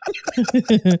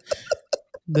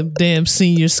 Them damn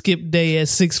senior skip day at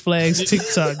Six Flags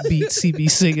TikTok beats he be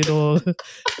singing on.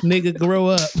 Nigga, grow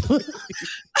up.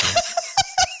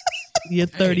 You're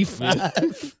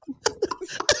 35.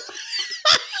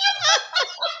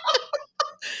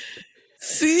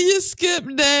 Senior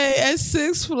skip day at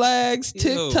Six Flags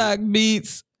TikTok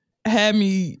beats had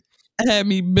me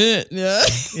bent. Yeah.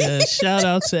 Yeah. Shout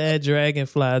out to Ed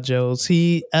Dragonfly Jones.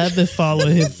 I've been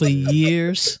following him for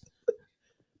years.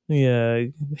 Yeah.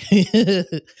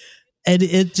 And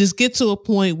it just gets to a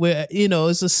point where,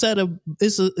 it's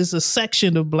a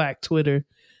section of Black Twitter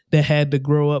that had to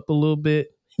grow up a little bit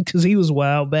because he was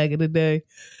wild back in the day.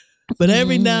 But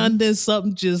every now and then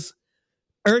something just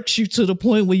irks you to the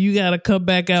point where you got to come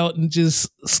back out and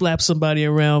just slap somebody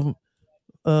around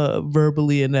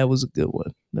verbally. And that was a good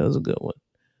one.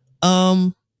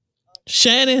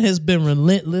 Shannon has been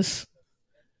relentless.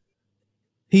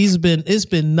 It's been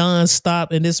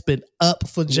nonstop, and it's been up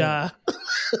for Ja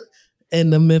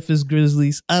and the Memphis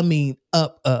Grizzlies. I mean,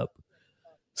 up.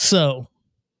 So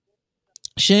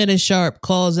Shannon Sharp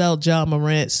calls out Ja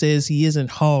Morant, says he isn't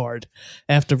hard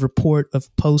after report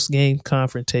of post-game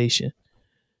confrontation.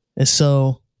 And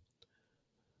so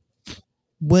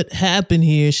what happened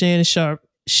here, Shannon Sharp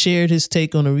shared his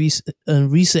take on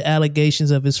recent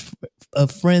allegations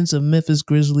of friends of Memphis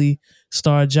Grizzly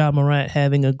star Ja Morant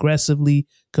having aggressively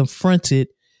confronted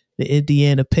the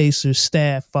Indiana Pacers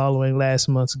staff following last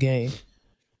month's game.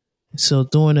 So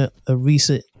during a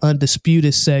recent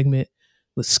Undisputed segment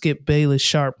with Skip Bayless,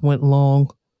 Sharp went long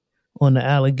on the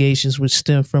allegations, which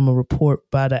stemmed from a report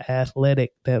by The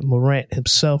Athletic that Morant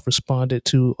himself responded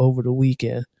to over the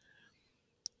weekend.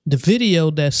 The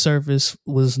video that surfaced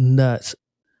was nuts.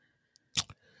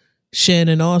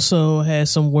 Shannon also had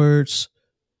some words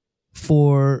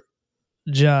for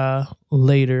Ja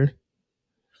later.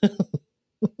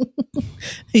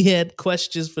 He had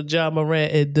questions for Ja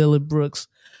Morant and Dylan Brooks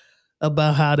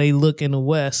about how they look in the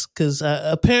West, because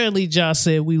apparently Ja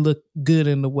said we look good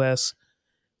in the West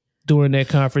during that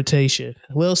confrontation.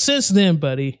 Well, since then,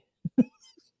 buddy,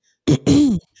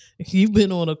 you've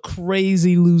been on a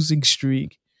crazy losing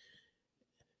streak.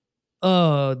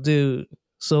 Oh, dude.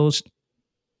 So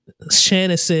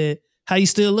Shannon said, how you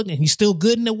still looking? You still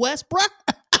good in the West, bruh?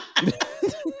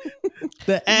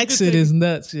 The accent is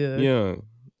nuts, yeah. Yeah.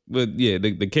 But yeah,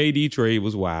 the KD trade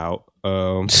was wild.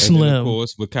 Slim. And then, of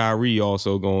course, with Kyrie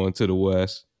also going to the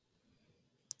West.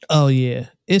 Oh yeah.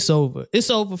 It's over.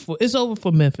 It's over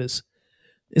for Memphis.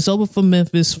 It's over for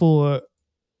Memphis for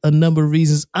a number of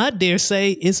reasons. I dare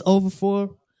say it's over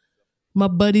for my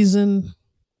buddies in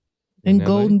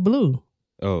Golden Blue.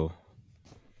 Oh.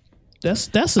 That's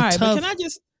a All right, tough. but can I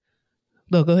just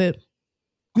No, go ahead.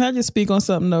 Can I just speak on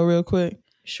something though real quick?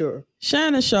 Sure.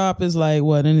 Shannon Sharp is like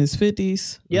what, in his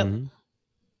 50s? Yep. Mm-hmm.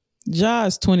 Ja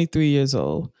is 23 years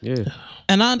old. Yeah.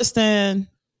 And I understand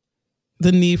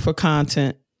the need for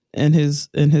content in his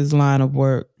line of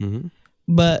work. Mm-hmm.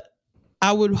 But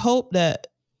I would hope that,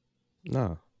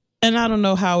 No. and I don't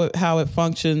know how it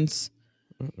functions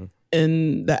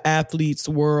in the athlete's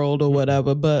world or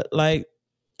whatever, but like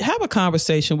have a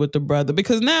conversation with the brother,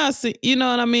 because now I see, you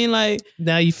know what I mean? Like,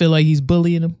 Now you feel like he's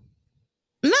bullying him?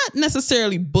 not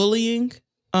necessarily bullying,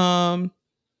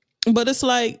 but it's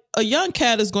like a young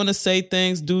cat is going to say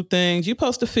things, do things. You're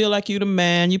supposed to feel like you're the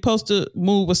man. You're supposed to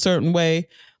move a certain way.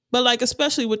 But like,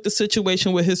 especially with the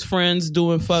situation with his friends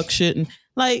doing fuck shit, and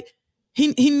like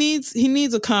he needs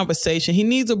a conversation. He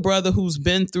needs a brother who's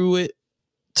been through it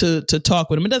to talk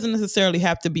with him. It doesn't necessarily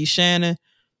have to be Shannon,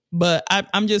 but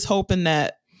I'm just hoping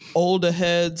that older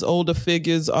heads, older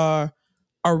figures are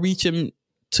are reaching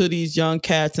to these young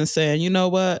cats and saying, you know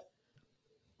what?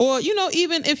 Or, you know,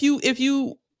 even if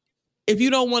you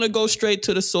don't want to go straight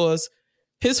to the source,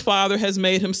 his father has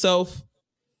made himself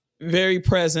very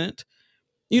present.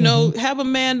 You know, have a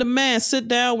man to man, sit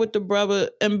down with the brother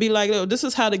and be like, oh, this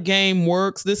is how the game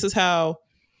works. This is how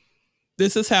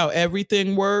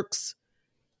everything works.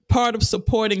 Part of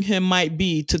supporting him might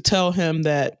be to tell him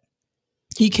that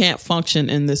he can't function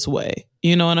in this way.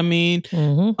 You know what I mean?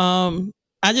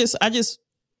 I just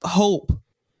hope,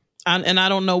 and I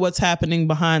don't know what's happening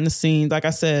behind the scenes. Like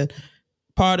I said,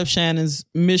 part of Shannon's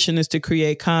mission is to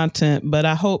create content, but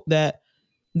I hope that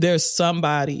there's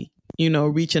somebody, you know,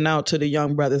 reaching out to the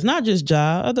young brothers, not just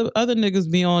Ja, other niggas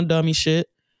be on dummy shit,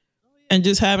 and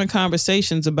just having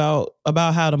conversations about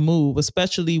how to move,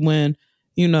 especially when,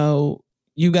 you know,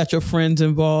 you got your friends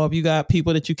involved, you got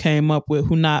people that you came up with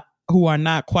who are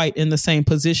not quite in the same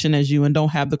position as you and don't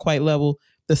have the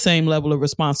same level of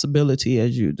responsibility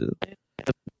as you do.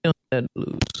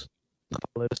 Blues,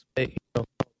 call it a spade, you know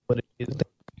what it is.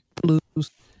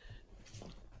 Blues,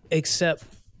 except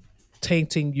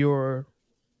tainting your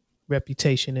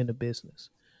reputation in the business.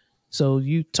 So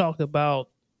you talk about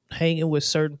hanging with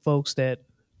certain folks that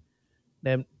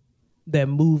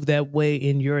move that way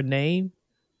in your name,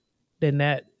 then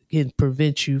that can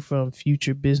prevent you from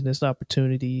future business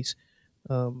opportunities,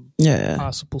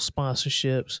 possible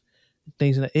sponsorships,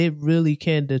 things like that. It really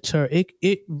can deter.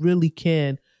 It really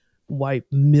can wipe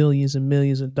millions and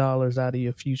millions of dollars out of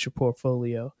your future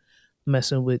portfolio,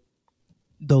 messing with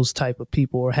those type of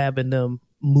people or having them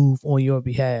move on your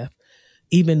behalf,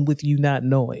 even with you not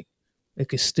knowing. It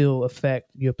could still affect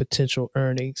your potential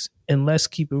earnings. And let's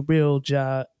keep it real,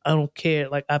 Ja. I don't care.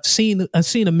 Like I've seen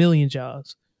a million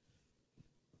jobs.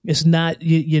 It's not,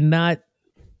 you're not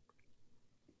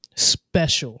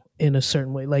special in a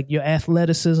certain way. Like your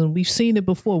athleticism, we've seen it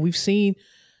before. We've seen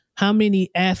how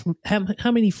many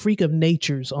freak of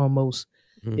natures almost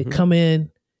that come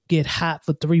in, get hot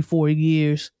for 3-4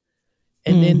 years,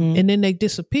 and then they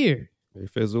disappear. They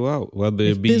fizzle out. Whether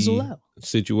it be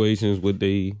situations with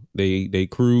they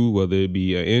crew, whether it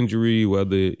be an injury,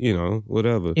 whether, you know,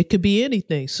 whatever. It could be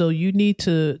anything. So you need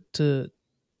to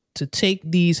take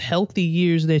these healthy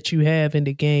years that you have in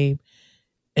the game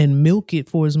and milk it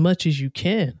for as much as you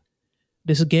can.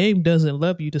 This game doesn't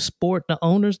love you. The sport, the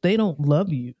owners, they don't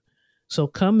love you. So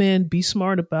come in, be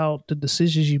smart about the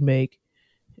decisions you make,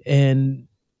 and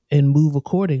move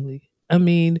accordingly. I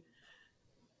mean,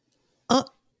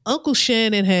 Uncle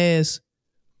Shannon has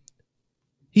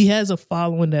a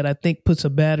following that I think puts a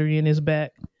battery in his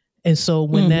back. And so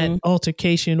when that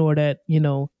altercation or that, you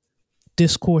know,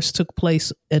 discourse took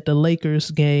place at the Lakers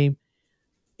game,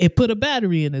 it put a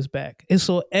battery in his back. And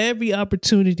so every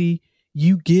opportunity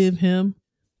you give him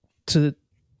to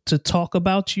talk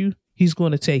about you, he's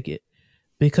going to take it,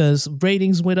 because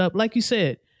ratings went up. Like you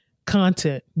said,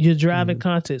 content, you're driving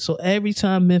content. So every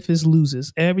time Memphis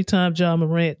loses, every time Ja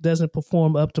Morant doesn't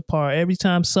perform up to par, every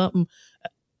time something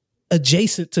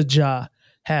adjacent to Ja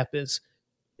happens,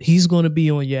 he's going to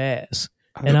be on your ass.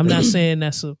 And I'm not saying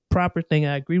that's a proper thing.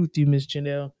 I agree with you, Miss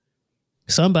Janelle.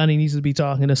 Somebody needs to be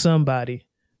talking to somebody,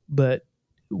 but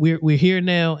we're here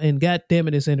now, and God damn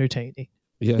it, it's entertaining.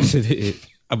 Yes, it is.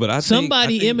 But I think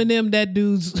Eminem that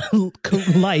dude's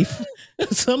life.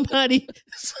 Somebody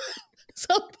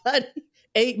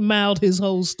 8-miled his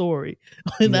whole story,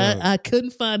 and I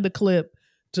couldn't find the clip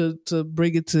to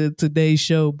bring it to today's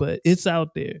show, but it's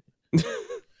out there.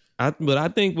 But I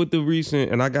think with the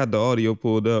recent, and I got the audio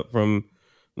pulled up from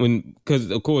when, because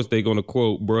of course they're going to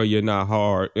quote, "Bro, you're not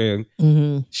hard,"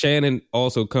 and Shannon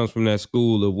also comes from that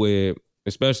school of where,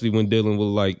 especially when dealing with,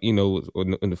 like, you know,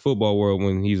 in the football world,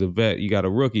 when he's a vet, you got a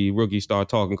rookie start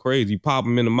talking crazy, you pop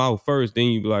him in the mouth first, then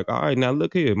you be like, all right, now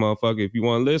look here, motherfucker, if you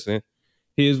want to listen,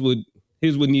 here's what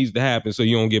needs to happen so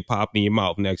you don't get popped in your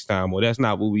mouth next time, or that's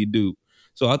not what we do.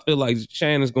 So I feel like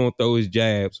Shannon's going to throw his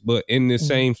jabs, but in the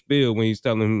same spiel, when he's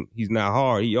telling him he's not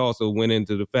hard, he also went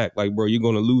into the fact, like, bro, you're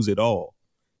going to lose it all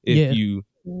if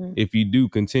you do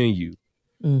continue.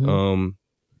 So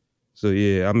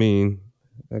yeah, I mean,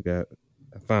 I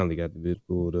finally got the bit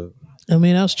pulled up. I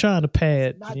mean, I was trying to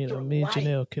pad, you know, me and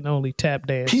Janelle can only tap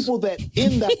dance. People that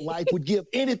in that life would give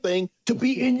anything to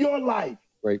be in your life.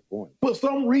 Great point. For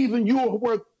some reason, you got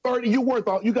a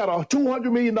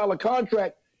 $200 million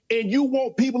contract, and you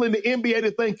want people in the NBA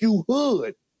to think you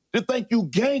hood, to think you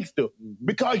gangster,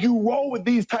 because you roll with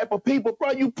these type of people.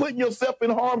 Bro, you putting yourself in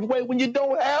harm's way when you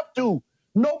don't have to.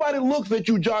 Nobody looks at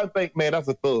you, John, and think, man, that's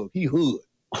a thug. He hood.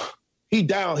 He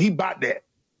down. He bought that.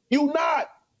 You not.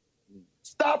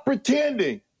 Stop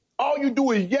pretending. All you do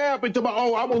is yap and talk about,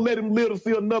 I'm going to let him live to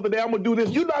see another day. I'm going to do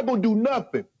this. You're not going to do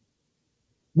nothing.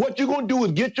 What you're going to do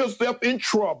is get yourself in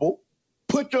trouble,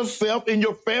 put yourself and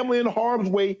your family in harm's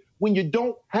way when you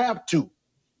don't have to.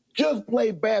 Just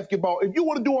play basketball. If you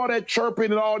want to do all that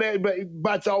chirping and all that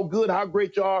about y'all good, how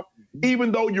great you are,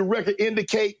 even though your record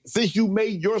indicate since you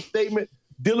made your statement,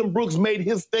 Dylan Brooks made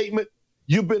his statement,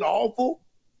 you've been awful,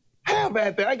 have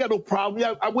at that. I got no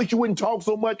problem. I wish you wouldn't talk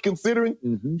so much considering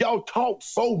y'all talk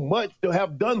so much to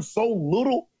have done so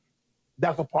little.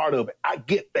 That's a part of it. I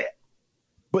get that.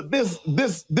 But this,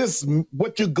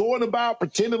 what you're going about,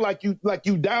 pretending like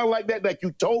you down like that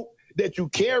you tote, that you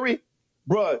carry,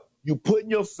 bruh, you putting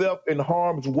yourself in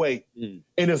harm's way. And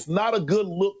it's not a good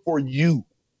look for you.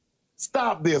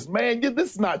 Stop this, man.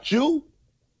 This is not you.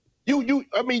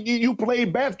 You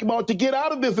played basketball to get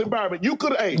out of this environment. You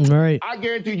could have, right. I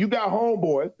guarantee you got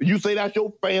homeboys. You say that's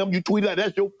your fam. You tweet out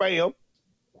that's your fam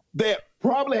that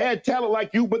probably had talent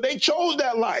like you, but they chose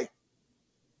that life.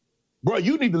 Bro,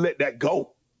 you need to let that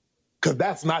go because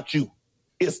that's not you.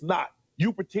 It's not.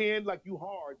 You pretend like you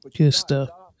hard, but good stuff.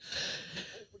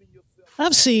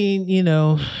 I've seen,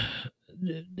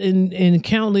 in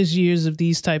countless years of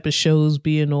these type of shows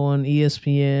being on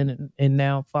ESPN and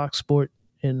now Fox Sport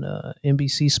and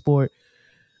NBC Sport,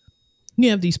 you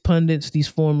have these pundits, these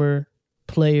former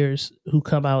players who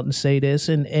come out and say this,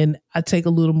 and I take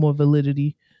a little more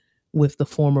validity with the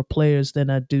former players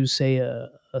than I do, say, a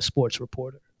sports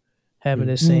reporter having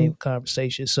the same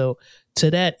conversation. So to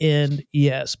that end,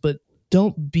 yes, but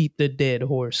don't beat the dead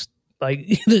horse. Like,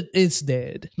 it's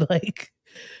dead. Like,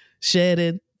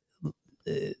 Shannon,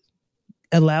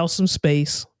 allow some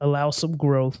space, allow some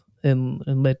growth, and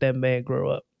let that man grow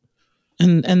up.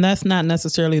 And that's not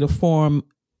necessarily the form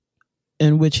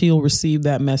in which he'll receive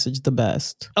that message the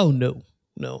best. Oh, no.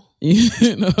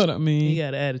 You know what I mean? He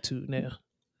got an attitude now.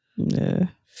 Yeah.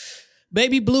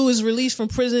 Baby Blue is released from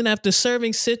prison after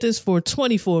serving sentence for a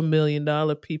 $24 million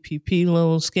PPP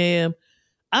loan scam.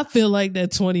 I feel like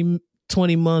that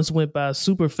 20 months went by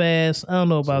super fast. I don't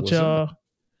know about y'all.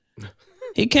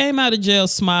 He came out of jail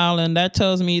smiling. That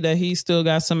tells me that he still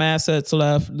got some assets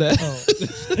left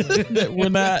that were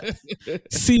not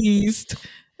seized.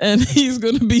 And he's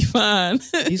going to be fine.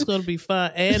 He's going to be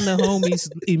fine. And the homies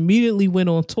immediately went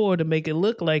on tour to make it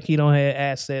look like he don't have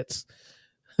assets.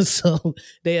 So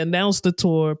they announced the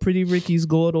tour. Pretty Ricky's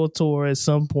going on tour at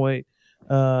some point.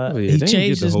 He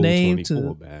changed his name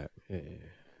to...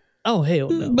 Oh, hell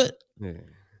no. But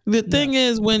the thing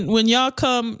is, when y'all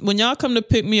come to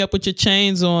pick me up with your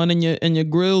chains on and your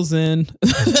grills in,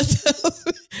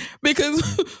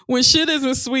 because when shit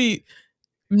isn't sweet,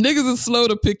 niggas are slow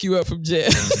to pick you up from jail.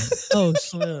 Oh,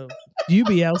 Slim. You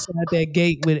be outside that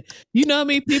gate with it. You know how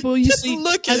many people you see? You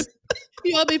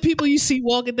know how many people you see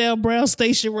walking down Brown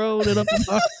Station Road and up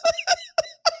the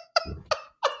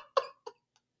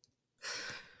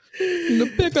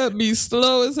The pickup be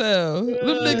slow as hell. Them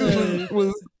niggas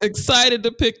was excited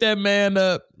to pick that man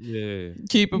up. Yeah.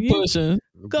 Keep it pushing.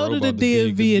 Go to the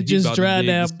DMV and just drive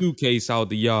down. Suitcase out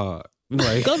the yard.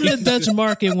 Like, go to the Dutch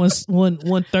Market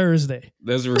one Thursday.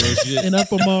 That's real shit. In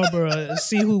Upper Marlboro and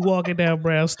see who walking down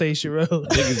Brown Station Road.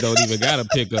 Niggas don't even got a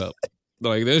pickup.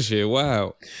 Like, that shit,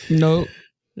 wow. Nope.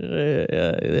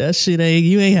 That shit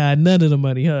you ain't had none of the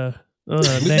money, huh? Oh,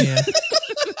 damn.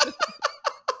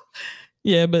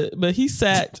 Yeah, but he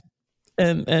sat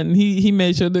and he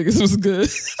made sure niggas was good.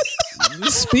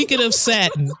 Speaking of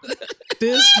satin,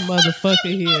 this motherfucker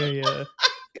here, yeah.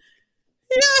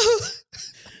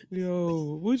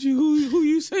 Yo, who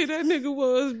you say that nigga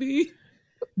was, B?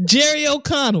 Jerry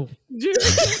O'Connell.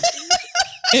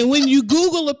 And when you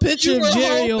Google a picture of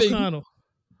Jerry O'Connell,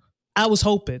 I was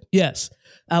hoping, yes.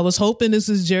 I was hoping this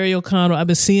is Jerry O'Connell. I've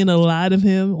been seeing a lot of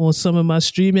him on some of my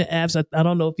streaming apps. I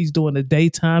don't know if he's doing a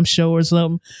daytime show or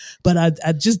something, but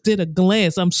I just did a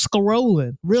glance. I'm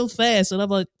scrolling real fast, and I'm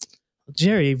like,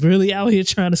 Jerry really out here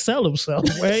trying to sell himself,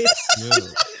 right? Yeah.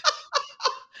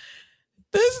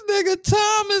 This nigga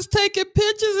Tom is taking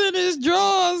pictures in his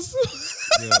drawers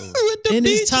with the in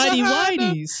beach his tidy behind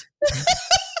him. whities.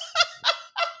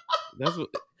 That's what.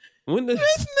 When the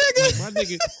This nigga, my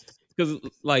nigga,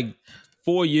 because like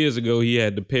 4 years ago he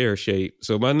had the pear shape.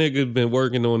 So my nigga been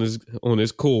working on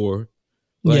his core.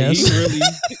 Like, yes. he really.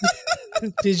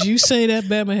 Did you say that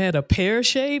Bama had a pear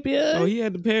shape? Yeah. Oh, he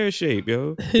had the pear shape,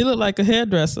 yo. he looked like a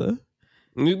hairdresser.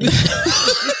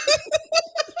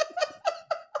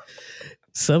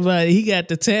 Somebody, he got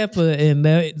the Tampa, and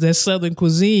that Southern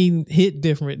cuisine hit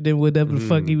different than whatever the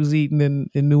fuck he was eating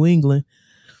in New England.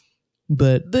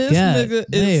 But This God,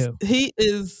 nigga he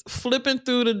is flipping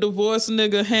through the divorce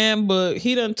nigga handbook.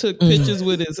 He done took pictures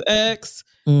with his ex.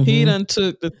 He done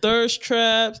took the thirst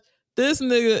traps. This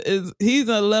nigga he's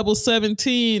a level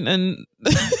 17 and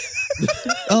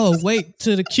oh, wait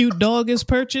till the cute dog is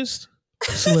purchased?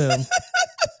 Slim.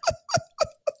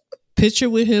 Picture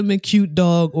with him and cute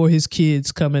dog or his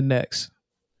kids coming next.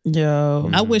 Yo.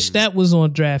 I wish that was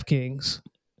on DraftKings.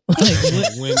 What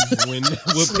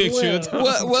picture?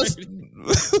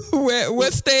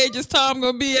 What stage is Tom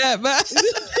gonna be at, man?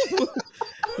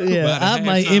 Yeah, I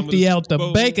might empty out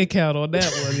the bank account on that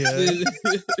one. Yeah.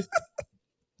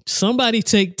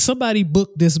 Somebody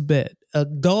book this bet. A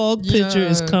dog picture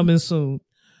is coming soon.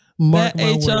 Mark that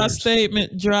my HR words.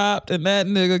 statement dropped, and that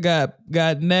nigga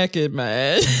got naked,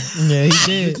 man. Yeah, he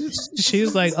did. She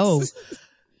was like, "Oh,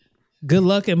 good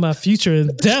luck in my future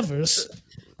endeavors."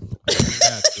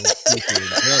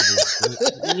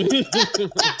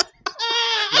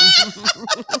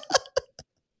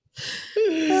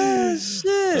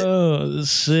 Oh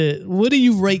shit! What do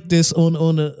you rate this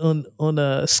on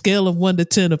a scale of 1 to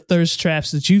 10 of thirst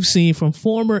traps that you've seen from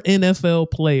former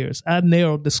NFL players? I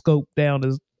narrowed the scope down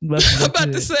as much as I I'm about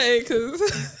could to say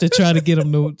because to try to get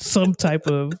them to some type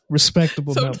of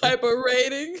respectable some number. type of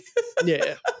rating.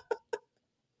 Yeah.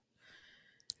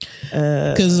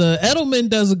 Because Edelman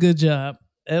does a good job.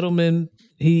 Edelman,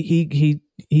 he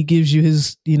gives you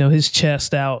his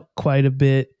chest out quite a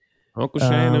bit. Uncle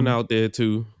Shannon out there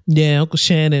too. Yeah, Uncle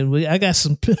Shannon. I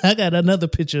got another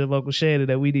picture of Uncle Shannon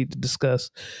that we need to discuss.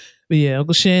 But yeah,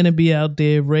 Uncle Shannon be out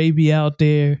there, Ray be out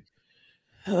there.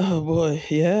 Oh boy,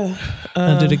 yeah.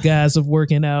 Under the guise of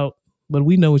working out, but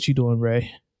we know what you're doing, Ray.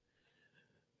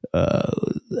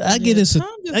 I get this a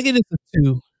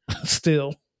 2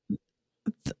 still.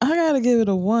 I gotta give it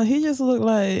a 1. He just looked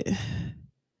like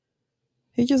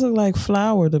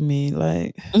flour to me,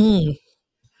 like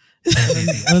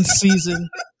unseasoned,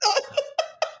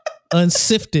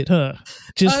 unsifted, huh?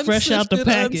 Just fresh out the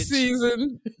package.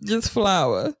 Unseasoned, just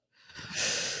flour.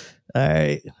 All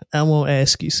right, I won't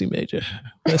ask you, C Major.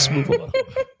 Let's move on.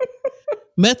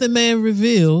 Method Man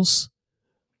reveals.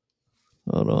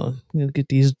 Hold on, I'm gonna get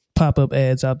these pop-up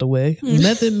ads out the way.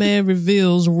 Method Man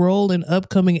reveals role in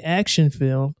upcoming action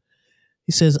film.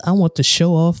 He says, "I want to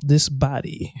show off this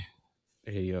body."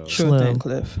 Hey yo, Sure thing,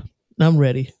 Cliff. I'm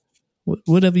ready.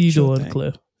 Whatever you Sure doing, thing.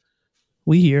 Cliff.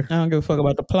 We here. I don't give a fuck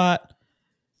about the plot.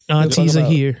 Aunties are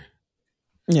here.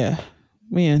 Yeah,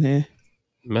 we in here.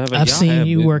 Maverick, I've y'all seen have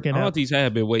you been- working out. Aunties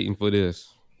have been waiting for this.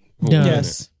 Yeah.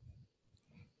 Yes.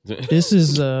 This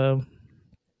is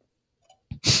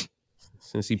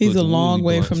Since he He's put a the long movie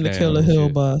way blunts from the down Killer and Hill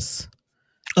shit. bus.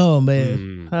 oh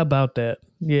man. How about that?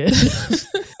 Yeah.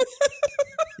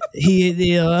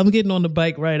 I'm getting on the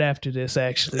bike right after this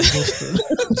actually.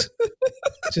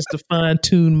 Just to fine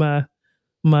tune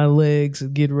my legs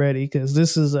and get ready because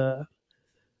this is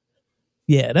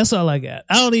yeah, that's all I got.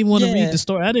 I don't even want to read the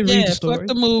story. I didn't read the story. Fuck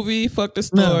the movie, fuck the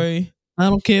story. I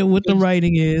don't care what the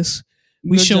writing is.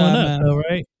 We Good showing job, up man. though,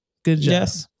 right? Good job.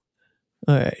 Yes.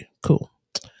 All right, cool.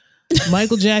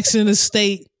 Michael Jackson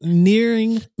estate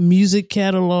nearing music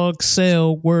catalog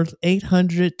sale worth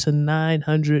 $800 to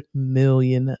 $900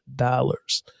 million.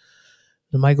 The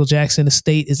Michael Jackson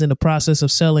estate is in the process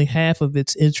of selling half of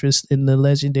its interest in the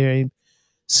legendary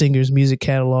singer's music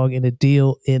catalog in a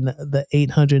deal in the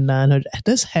 800, 900.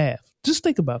 That's half. Just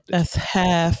think about this. That's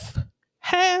half.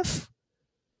 Half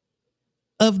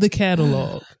of the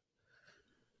catalog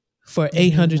for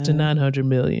 800 to 900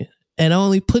 million. And I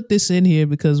only put this in here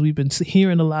because we've been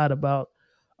hearing a lot about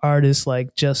artists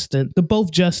like Justin.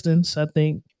 Both Justins, I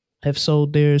think, have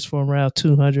sold theirs for around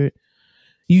 200.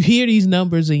 You hear these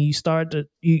numbers and you start to,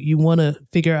 you want to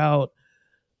figure out,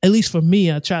 at least for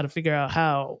me, I try to figure out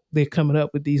how they're coming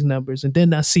up with these numbers. And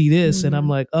then I see this and I'm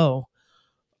like, oh,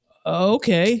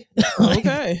 okay.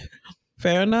 Okay.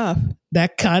 Fair enough.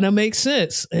 That kind of makes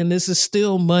sense. And this is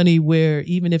still money where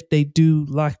even if they do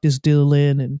lock this deal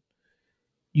in and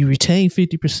you retain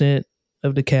 50%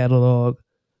 of the catalog,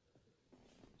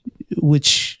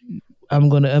 which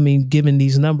given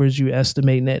these numbers, you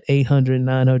estimate that $800,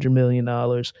 $900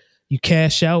 million. You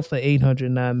cash out for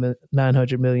 $800,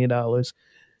 $900 million.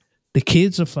 The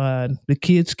kids are fine. The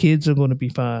kids are going to be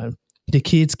fine. The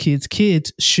kids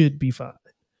should be fine.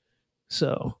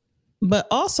 So, but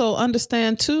also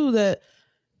understand too that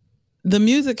the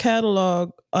music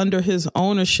catalog under his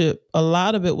ownership, a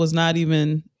lot of it was not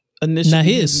even initially not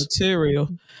his material.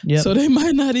 Yep. So they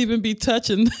might not even be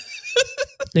touching.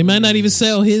 They might not even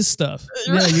sell his stuff.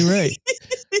 Right. Yeah, you're right.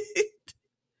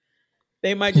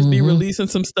 They might just be releasing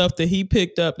some stuff that he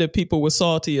picked up that people were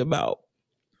salty about.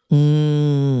 So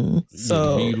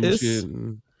Beatles it's shit.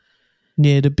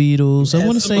 Yeah, the Beatles. I And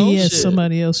want to some say more he had shit.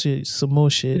 somebody else shit, some more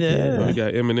shit. Yeah. Oh, you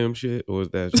got Eminem shit, or is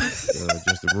that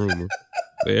just a rumor?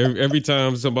 Every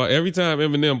time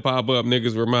Eminem pop up,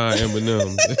 niggas remind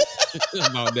Eminem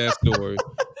about that story.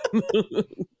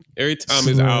 Every time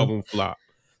his album flop.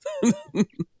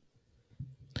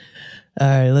 All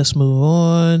right, let's move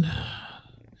on.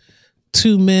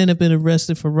 2 men have been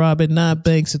arrested for robbing 9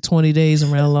 banks in 20 days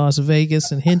around Las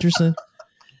Vegas and Henderson.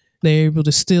 They're able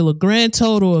to steal a grand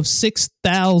total of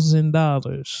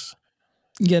 $6,000.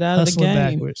 get out of the Hustling game.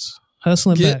 backwards.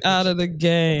 Hustling Get backwards. out of the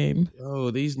game.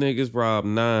 Oh, these niggas robbed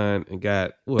 9 and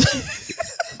got what?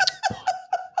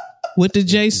 What did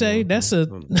Jay say? That's a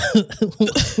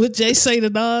what Jay say to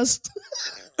Nas?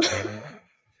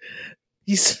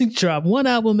 You drop one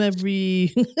album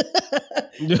every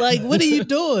like what are you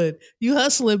doing? You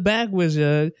hustling backwards,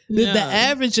 yo. The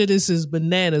average of this is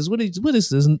bananas. What is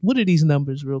this? What are these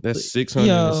numbers real quick? That's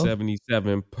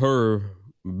 677 per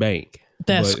bank.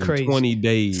 That's But in crazy. 20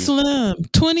 days. Slim,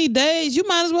 20 days. You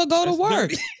might as well go to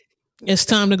work. It's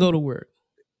time to go to work.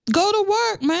 Go to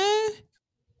work, man.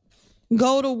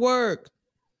 Go to work.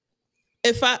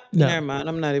 No. Never mind.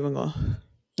 I'm not even going.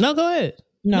 No, go ahead.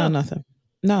 No, nothing.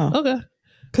 No. Okay.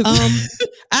 Cause I'd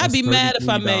That's be mad if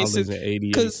I made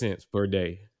 $33.88 per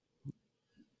day.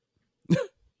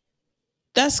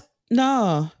 That's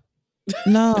no.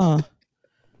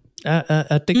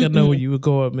 I think I know where you would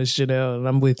go up, Miss Janelle, and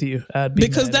I'm with you. I'd be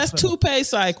Because mad that's if I- 2 pay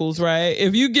cycles, right?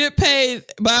 If you get paid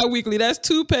bi-weekly, that's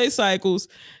 2 pay cycles.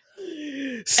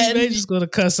 See, they just gonna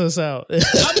cuss us out.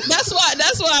 That's why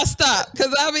I stopped.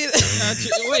 Cause I mean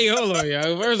Wait, hold on,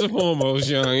 y'all. First and foremost,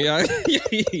 young,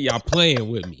 y'all playing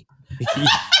with me.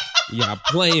 Y'all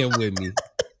playing with me.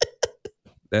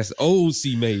 That's old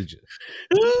C major.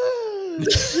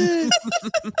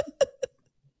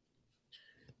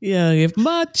 Yeah, if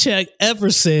my check ever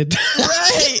said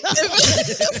right.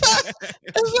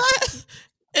 If I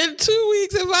in 2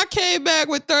 weeks, if I came back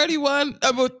with 31,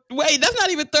 wait, that's not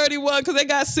even 31 because they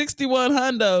got 61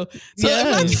 hundo. So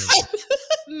Yes.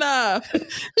 I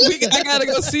gotta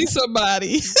go see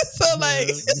somebody. So like,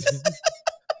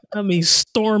 I mean,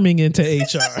 storming into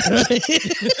HR.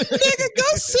 nigga, go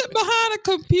sit behind a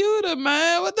computer,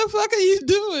 man. What the fuck are you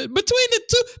doing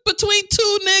between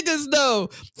two niggas though?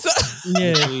 So,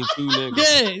 Yeah, Between 2 niggas.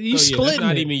 yeah, you That's splitting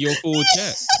not it. even your full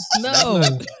check. No.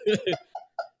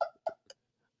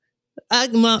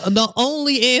 The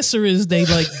only answer is they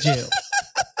like jail.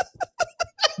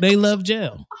 They love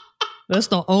jail. That's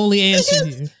the only answer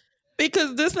here.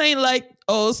 because this ain't like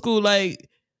old school. Like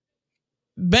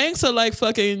banks are like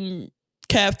fucking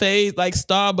cafes, like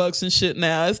Starbucks and shit.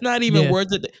 Now it's not even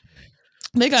worth it.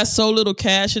 They got so little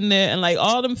cash in there, and like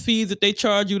all them fees that they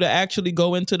charge you to actually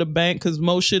go into the bank, because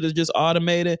most shit is just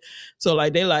automated. So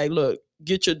like they like, look,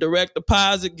 get your direct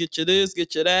deposit, get you this,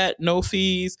 get you that, no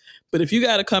fees. But if you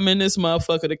got to come in this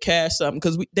motherfucker to cash something,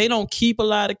 because they don't keep a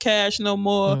lot of cash no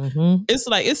more. Mm-hmm. It's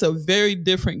like it's a very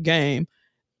different game,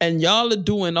 and y'all are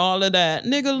doing all of that.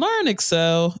 Nigga, learn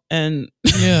Excel and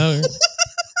Yeah.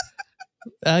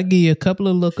 I give you a couple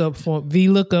of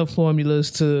VLOOKUP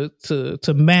formulas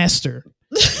to master,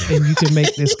 and you can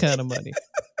make this kind of money.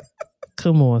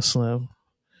 Come on, Slim.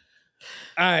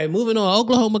 All right, moving on.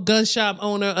 Oklahoma gun shop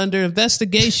owner under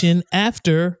investigation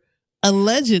after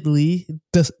allegedly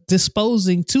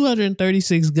disposing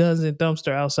 236 guns in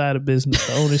dumpster outside of business.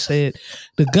 The owner said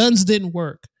the guns didn't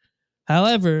work.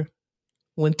 However,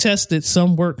 when tested,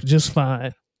 some worked just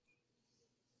fine.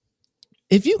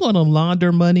 If you're going to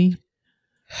launder money,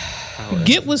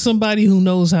 get with somebody who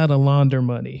knows how to launder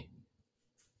money.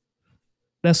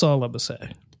 That's all I'm going to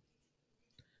say.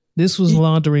 This was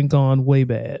laundering gone way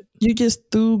bad. you just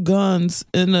threw guns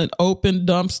in an open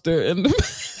dumpster. And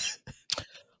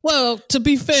Well, to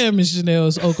be fair, Miss Janelle,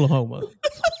 it's Oklahoma.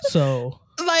 So,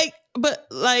 but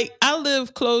I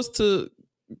live close to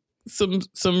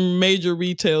some major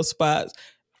retail spots.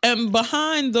 And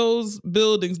behind those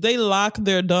buildings, they lock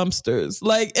their dumpsters.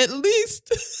 Like, at least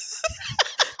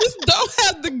just don't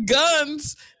have the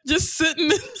guns just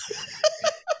sitting in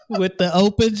with the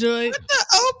open joint, the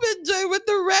open joint with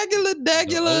the regular.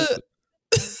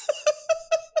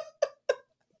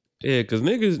 Yeah, because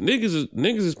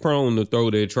niggas is prone to throw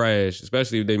their trash,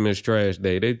 especially if they miss trash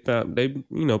day. They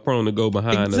prone to go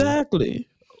behind Exactly.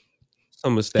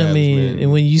 some I establishment. mean,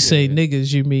 and when you say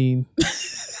niggas, you mean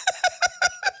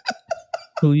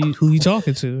who you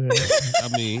talking to? I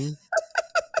mean,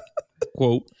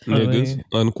 quote niggas,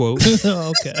 unquote.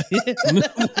 Okay.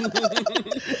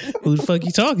 Who the fuck you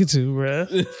talking to,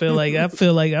 bruh? I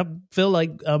feel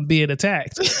like I'm being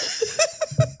attacked.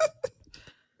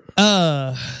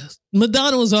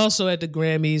 Madonna was also at the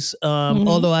Grammys,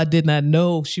 although I did not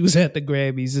know she was at the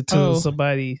Grammys until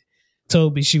somebody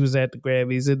told me she was at the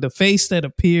Grammys. And the face that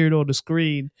appeared on the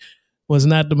screen was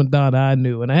not the Madonna I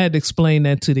knew. And I had to explain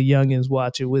that to the youngins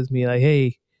watching with me. Like,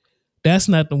 hey, that's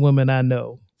not the woman I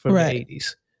know from the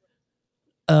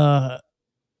 80s.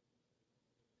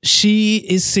 She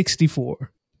is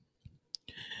 64.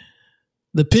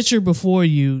 The picture before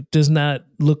you does not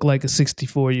look like a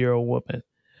 64-year-old woman.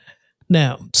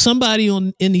 Now, somebody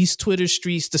in these Twitter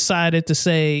streets decided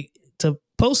to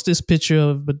post this picture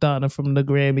of Madonna from the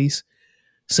Grammys,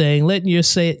 saying, letting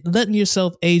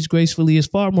yourself age gracefully is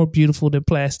far more beautiful than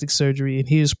plastic surgery, and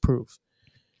here's proof.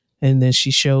 And then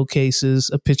she showcases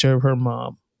a picture of her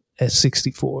mom at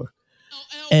 64.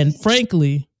 And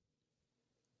frankly,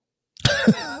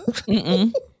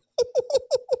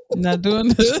 not doing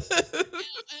this.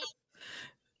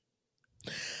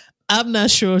 I'm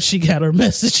not sure if she got her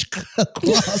message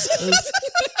across.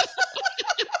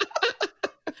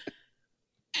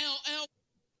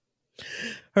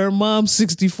 Her mom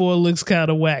 64 looks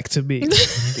kind of whack to me.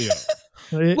 Yeah.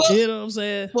 You know what I'm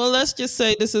saying? Well, let's just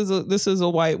say this is a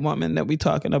white woman that we're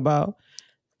talking about.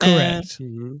 Correct.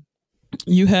 And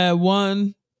you had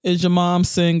one, is your mom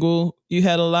single? You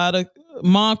had a lot of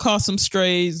mom caught some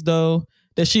strays though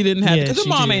that she didn't have because her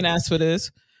mom ain't asked for this.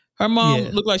 Her mom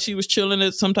looked like she was chilling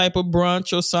at some type of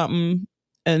brunch or something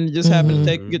and just happened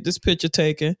to get this picture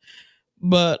taken.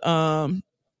 But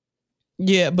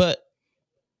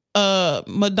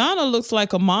Madonna looks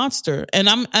like a monster. And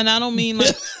I don't mean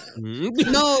like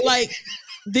no, like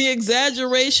the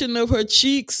exaggeration of her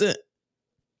cheeks.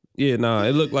 Yeah,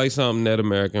 it looked like something that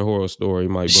American Horror Story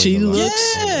might bring. She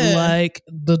looks like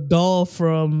the doll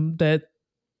from that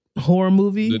horror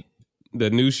movie. The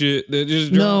new shit that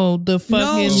just dropped? No, the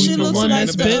fucking she looks one like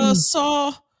that's been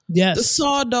Saw. Yes, the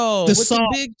Saw doll with the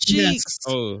big cheeks.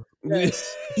 Yes. Oh,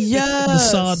 yes, the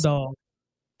Saw doll.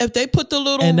 If they put the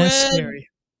little and red scary.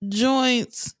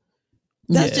 Joints,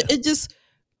 that's it. Just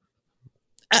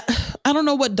I don't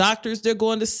know what doctors they're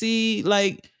going to see.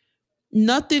 Like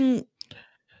nothing.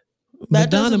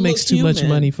 Madonna makes too much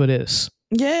money for this.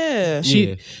 Yeah,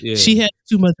 she has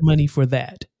too much money for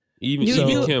that.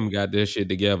 Even Kim got that shit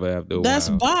together after a while. That's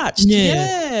botched.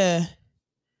 Yeah.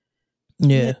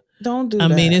 Don't do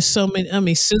that. I mean, it's so many. I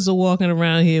mean, SZA walking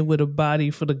around here with a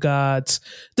body for the gods.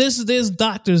 There's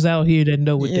doctors out here that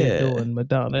know what they're doing,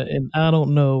 Madonna, and I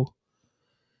don't know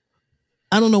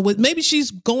what. Maybe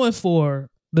she's going for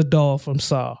the doll from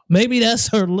Saw. Maybe that's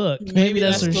her look. Maybe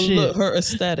that's her shit. Look, her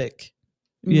aesthetic.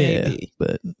 Yeah, maybe.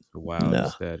 but wild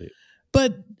aesthetic.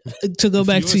 But to go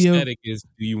back to your aesthetic is,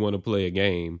 do you want to play a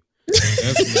game?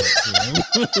 That's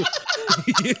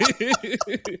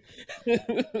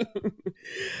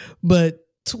But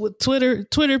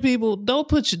Twitter people, don't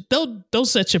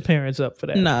set your parents up for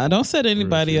that. Nah, don't set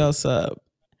anybody else up.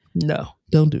 No,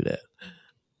 don't do that.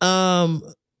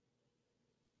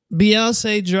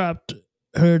 Beyonce dropped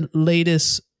her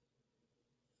latest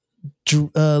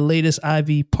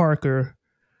Ivy Park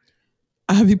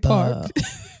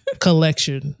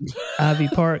collection. Ivy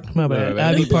Park, my bad.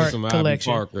 Ivy Park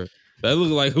collection. Ivy Parker. That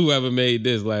looks like whoever made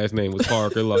this last name was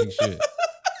Parker, like shit.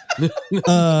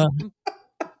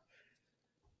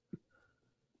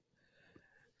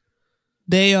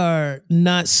 They are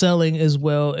not selling as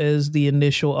well as the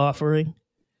initial offering.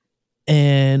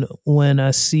 And when I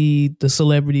see the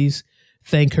celebrities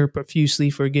thank her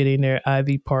profusely for getting their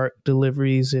Ivy Park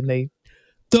deliveries, and they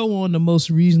throw on the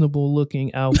most reasonable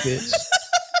looking outfits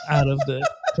out of the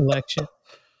collection.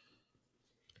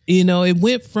 You know, it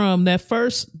went from that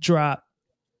first drop,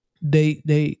 they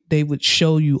would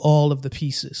show you all of the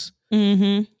pieces.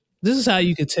 Mm-hmm. This is how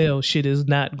you could tell shit is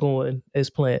not going as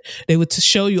planned. They would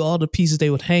show you all the pieces. They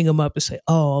would hang them up and say,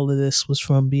 "Oh, all of this was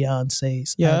from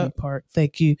Beyonce's Ivy Park.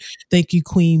 Thank you,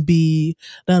 Queen Bee."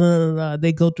 Da, da, da, da.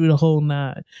 They go through the whole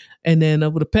nine, and then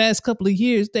over the past couple of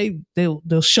years,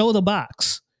 they'll show the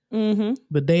box,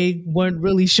 but they weren't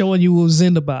really showing you what was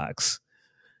in the box.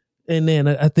 And then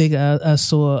I think I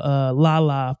saw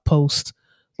Lala post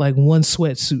like one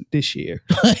sweatsuit this year.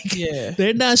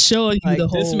 They're not showing you the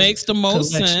whole. This makes the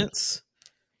most collection. sense.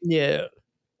 Yeah.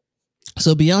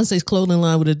 So Beyonce's clothing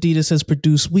line with Adidas has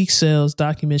produced weak sales.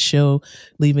 Documents show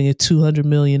leaving a $200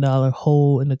 million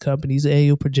hole in the company's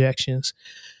annual projections.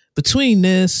 Between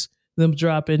this, them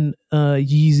dropping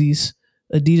Yeezys,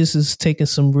 Adidas is taking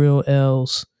some real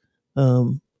L's.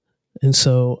 And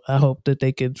so I hope that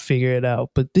they can figure it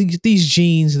out. But these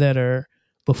jeans that are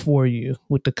before you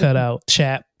with the cutout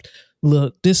chap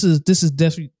look, this is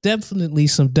definitely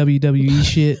some WWE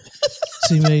shit.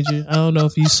 C Major, I don't know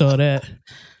if you saw that.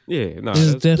 Yeah, no,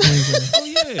 it's definitely. Oh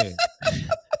Yeah.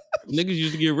 Niggas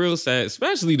used to get real sad,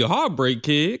 especially the Heartbreak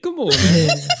Kid. Come on, man.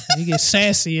 Yeah, you get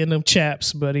sassy in them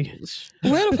chaps, buddy.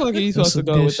 Where the fuck are you supposed to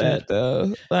go with that,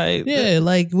 though? Like, Yeah,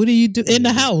 like what do you do in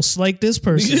the house? Like this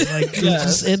person, like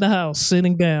just in the house,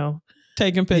 sitting down,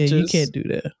 taking pictures. Yeah, you can't do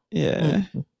that. Yeah.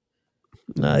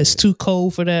 No, it's too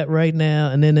cold for that right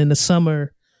now, and then in the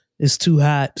summer, it's too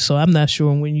hot. So I'm not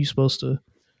sure when you're supposed to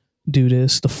do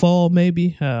this. The fall,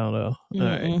 maybe. I don't know. All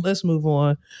right, let's move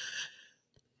on.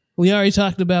 We already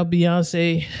talked about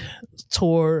Beyonce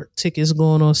tour tickets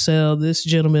going on sale. This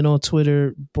gentleman on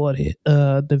Twitter bought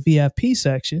the VIP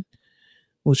section,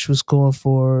 which was going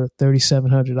for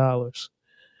 $3,700.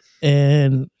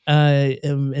 And I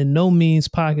am in no means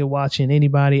pocket watching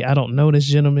anybody. I don't know this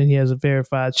gentleman. He has a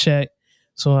verified check.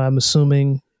 So I'm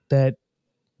assuming that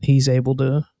he's able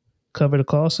to cover the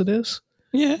cost of this.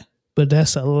 Yeah. But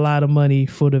that's a lot of money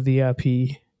for the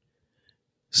VIP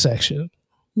section.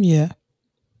 Yeah.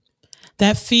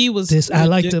 That fee was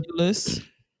ridiculous.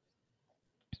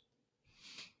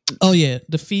 Oh yeah,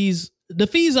 the fees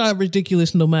are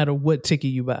ridiculous no matter what ticket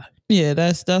you buy. Yeah,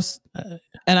 that's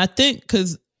and I think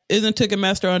because isn't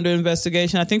Ticketmaster under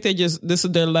investigation? I think this is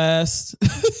their last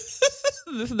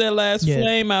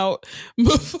flame out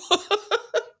before.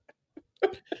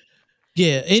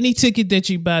 Yeah, any ticket that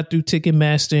you buy through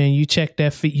Ticketmaster and you check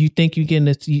that fee, you think you're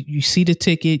getting you see the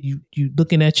ticket, you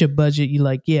looking at your budget, you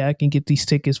like, yeah, I can get these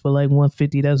tickets for like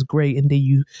 $150. That's great. And then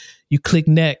you click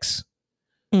next,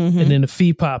 and then the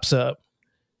fee pops up,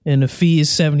 and the fee is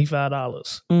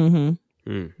 $75.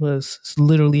 Well, it's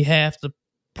literally half the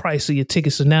price of your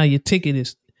ticket. So now your ticket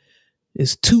is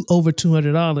over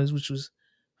 $200, which was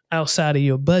outside of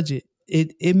your budget.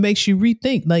 It makes you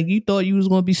rethink. Like you thought you was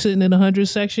going to be sitting in the 100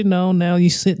 section. No, now you're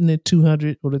sitting at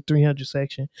 200 or the 300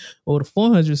 section or the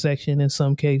 400 section in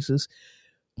some cases,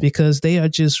 because they are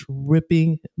just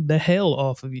ripping the hell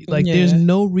off of you. Like there's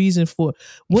no reason for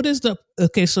what is the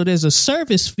okay. So there's a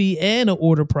service fee and an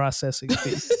order processing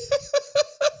fee.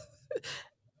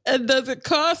 And does it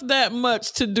cost that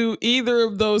much to do either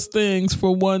of those things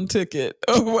for one ticket?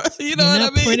 You know what I mean? You're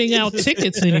not printing out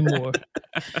tickets anymore.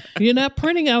 You're not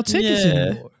printing out tickets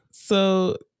anymore.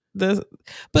 So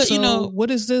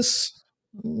what is this?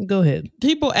 Go ahead.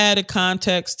 People added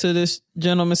context to this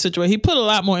gentleman's situation. He put a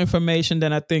lot more information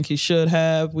than I think he should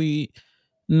have. We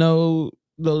know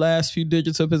the last few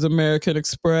digits of his American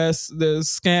Express. There's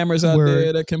scammers out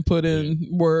there that can put in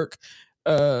work.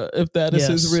 If that is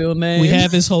his real name. We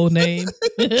have his whole name.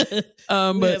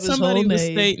 But somebody was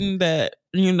stating that,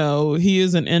 he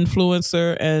is an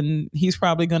influencer and he's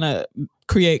probably going to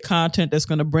create content that's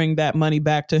going to bring that money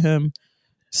back to him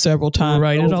several times.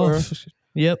 Write it off.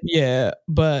 Yep. Yeah.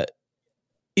 But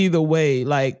either way,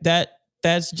 like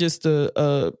that's just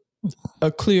a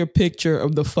clear picture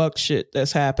of the fuck shit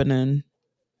that's happening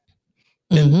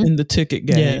in the ticket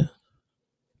game. Yeah.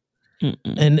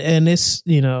 And it's,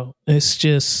 it's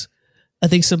just, I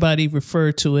think somebody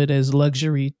referred to it as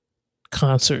luxury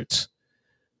concerts,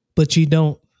 but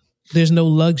there's no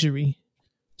luxury.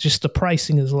 Just the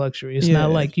pricing is luxury. It's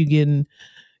not like you're getting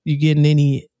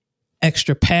any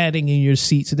extra padding in your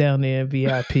seats down there in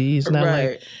VIP. It's not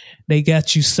like they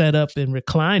got you set up in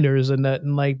recliners and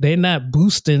nothing. Like they're not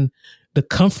boosting the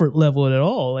comfort level at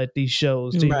all at these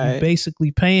shows. You're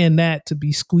basically paying that to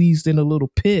be squeezed in a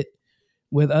little pit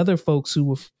with other folks who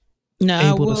were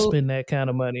able to spend that kind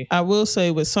of money. I will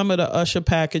say with some of the Usher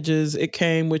packages, it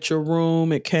came with your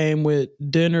room, it came with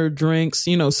dinner, drinks.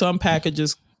 Some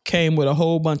packages came with a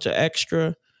whole bunch of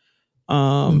extra.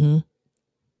 But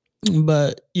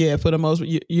yeah, for the most,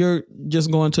 you're just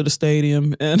going to the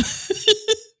stadium and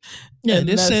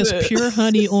this says Pure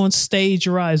Honey on stage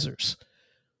risers.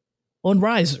 On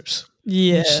risers.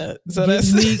 Yeah, so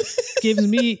gives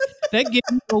me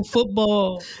no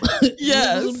football.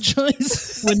 Yes,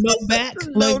 joints with no back.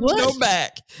 No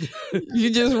back.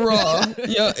 You just raw.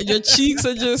 Your cheeks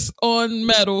are just on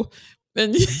metal,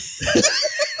 and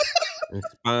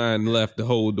spine left to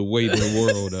hold the weight of the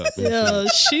world up. Yeah,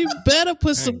 she better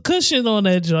put some cushion on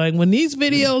that joint. When these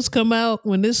videos come out,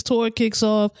 when this tour kicks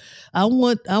off, I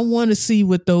want to see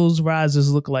what those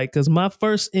risers look like, because my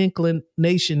first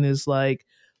inclination is like,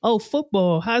 oh,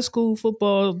 football, high school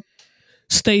football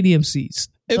stadium seats.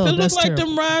 If it looked like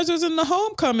them risers in the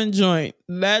homecoming joint,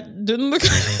 that didn't look.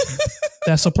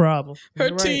 That's a problem. Her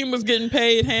team was getting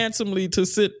paid handsomely to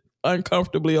sit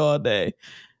uncomfortably all day.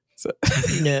 So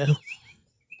yeah.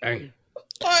 Dang.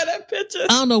 Oh, that picture.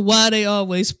 I don't know why they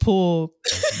always pull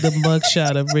the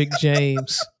mugshot of Rick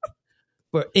James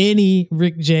for any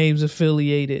Rick James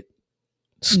affiliated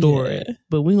story,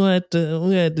 but we gonna have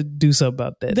to do something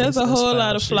about that. There's a whole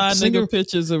lot of fly nigga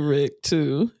pictures of Rick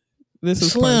too. This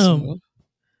is Slim. personal.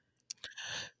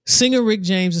 Singer Rick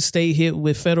James' estate hit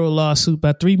with federal lawsuit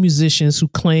by 3 musicians who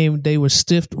claimed they were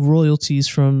stiffed royalties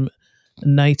from a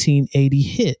 1980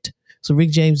 hit. So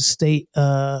Rick James' estate,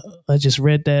 I just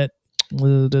read that.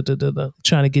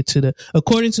 Trying to get to the,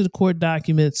 according to the court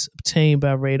documents obtained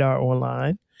by Radar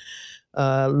Online,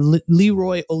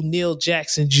 Leroy O'Neal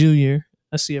Jackson Jr.,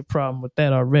 I see a problem with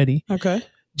that already. Okay.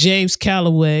 James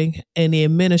Calloway and the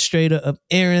administrator of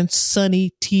Aaron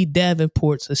Sonny T.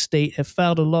 Davenport's estate have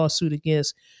filed a lawsuit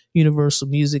against Universal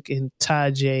Music and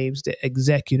Ty James, the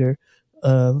executor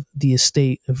of the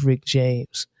estate of Rick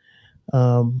James.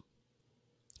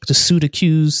 The suit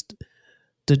accused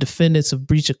the defendants of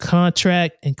breach of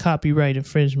contract and copyright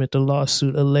infringement. The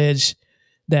lawsuit alleged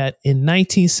that in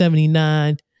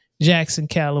 1979, Jackson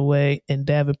Calloway and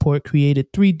Davenport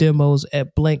created 3 demos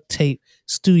at Blank Tape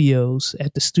Studios.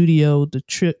 At the studio, the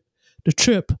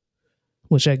trip,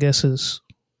 which I guess is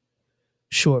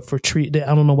short for trio.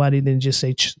 I don't know why they didn't just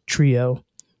say trio.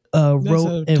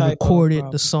 Wrote and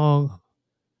recorded the song.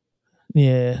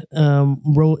 Yeah,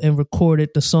 wrote and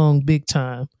recorded the song "Big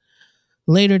Time."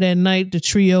 Later that night, the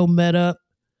trio met up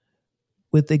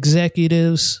with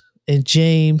executives and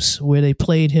James, where they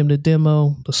played him the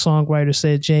demo. The songwriter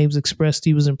said James expressed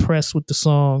he was impressed with the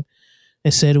song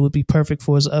and said it would be perfect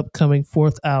for his upcoming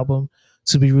 4th album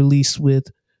to be released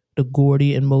with the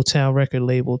Gordy and Motown record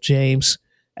label. James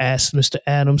asked Mr.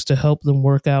 Adams to help them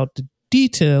work out the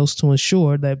details to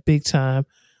ensure that Big Time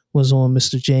was on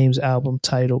Mr. James' album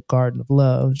titled Garden of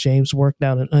Love. James worked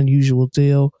out an unusual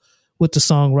deal with the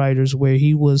songwriters where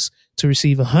he was to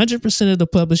receive 100% of the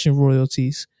publishing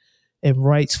royalties and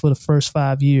rights for the first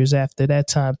 5 years. After that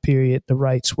time period, the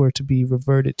rights were to be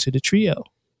reverted to the trio.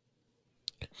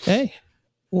 Hey.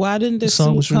 Why didn't this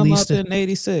song come up in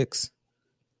 86?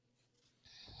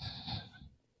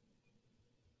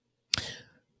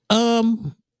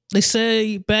 They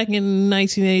say back in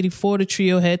 1984, the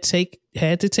trio had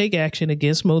to take action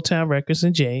against Motown Records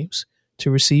and James to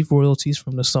receive royalties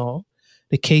from the song.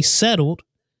 The case settled,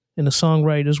 and the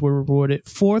songwriters were rewarded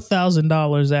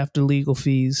 $4,000 after legal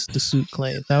fees, the suit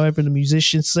claimed. However, the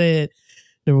musicians said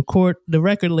the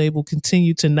record label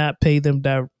continued to not pay them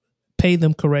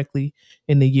correctly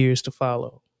in the years to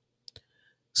follow.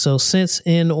 So since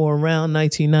in or around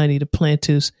 1990, the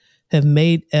plaintiffs have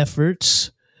made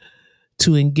efforts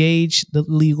to engage the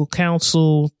legal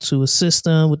counsel to assist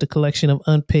them with the collection of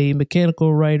unpaid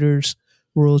mechanical writers'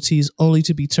 royalties, only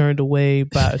to be turned away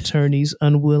by attorneys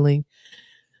unwilling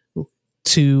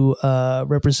to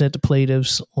represent the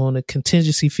plaintiffs on a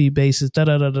contingency fee basis. So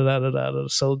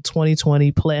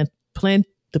 2020,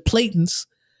 the plaintiffs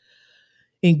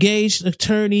engaged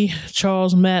attorney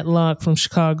Charles Matlock from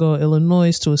Chicago,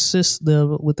 Illinois, to assist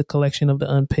them with the collection of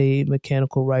the unpaid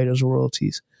mechanical writers'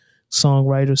 royalties.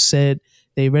 Songwriters said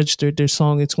they registered their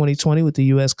song in 2020 with the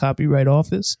U.S. Copyright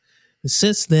Office. And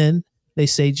since then, they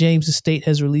say James' estate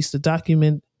has released a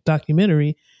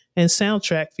documentary and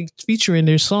soundtrack featuring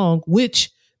their song,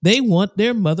 which they want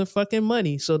their motherfucking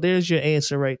money. So there's your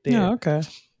answer right there. Yeah, okay.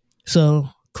 So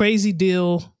crazy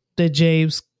deal that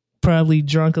James probably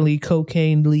drunkenly,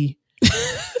 cocainely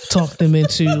talked them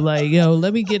into, like, yo,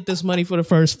 let me get this money for the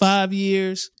first 5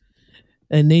 years,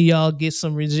 and then y'all get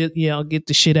y'all get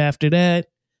the shit after that.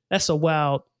 That's a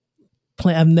wild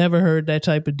plan. I've never heard that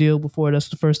type of deal before. That's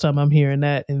the first time I'm hearing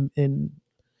that in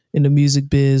the music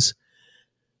biz.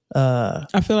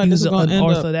 I feel like this is going to end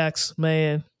unorthodox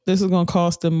man. This is going to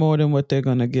cost them more than what they're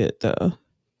going to get, though.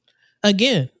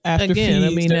 Again, fees, I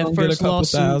mean, that first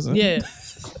lawsuit, thousand. Yeah,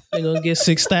 they're gonna get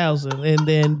 6,000, and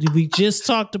then we just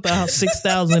talked about how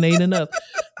 6,000 ain't enough.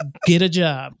 Get a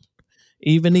job.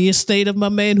 Even the estate of my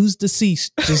man who's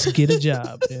deceased, just get a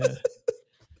job. Yeah.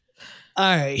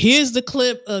 All right, here's the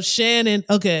clip of Shannon.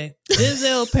 Okay,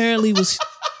 Denzel apparently was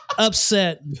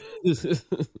upset,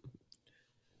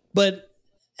 but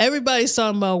everybody's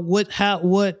talking about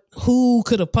who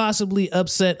could have possibly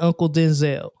upset Uncle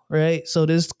Denzel, right? So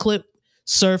this clip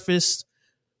surfaced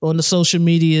on the social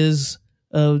medias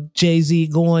of Jay-Z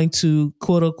going to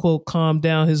quote unquote calm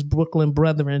down his Brooklyn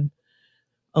brethren,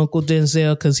 Uncle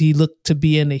Denzel, because he looked to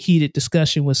be in a heated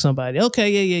discussion with somebody.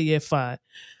 Okay, yeah, fine.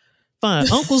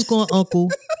 Uncle's going uncle.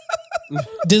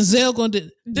 Denzel going to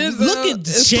look at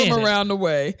Shannon from around the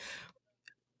way.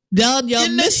 Y'all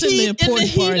missing the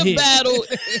important part here. Battle,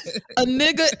 a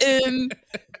nigga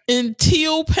in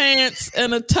teal pants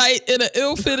and an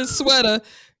ill-fitted sweater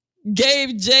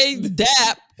gave Jay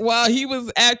dap while he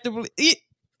was actively.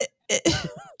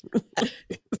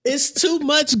 It's too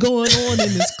much going on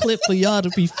in this clip for y'all to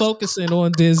be focusing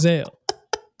on Denzel.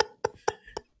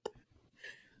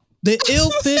 The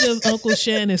ill fit of Uncle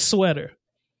Shannon's sweater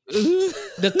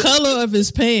The color of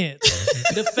his pants.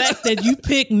 The fact that you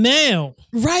pick now.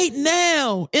 Right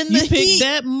now, in You the pick heat,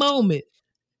 that moment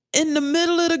in the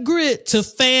middle of the grits. to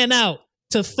fan out,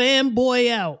 to fanboy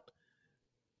out.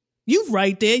 You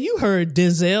right there. You heard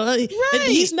Denzel. Right.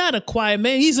 He's not a quiet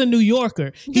man. He's a New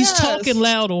Yorker. He's Yes. talking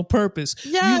loud on purpose.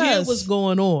 You hear Yes. what's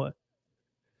going on.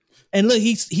 And look,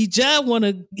 he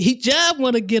jive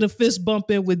wanna get a fist bump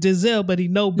in with Denzel, but he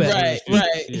know better. Right, He,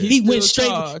 right. he went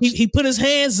straight. He put his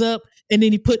hands up, and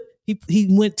then he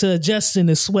went to adjusting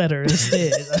his sweater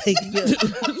instead. Like,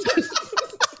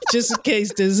 just in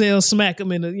case Denzel smack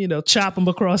him in the, chop him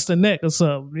across the neck or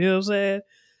something. You know what I'm saying?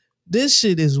 This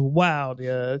shit is wild,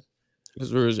 yeah.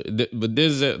 It's real shit. But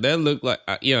that looked like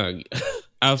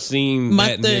I've seen My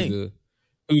that thing. nigga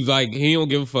who's like he don't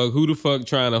give a fuck who the fuck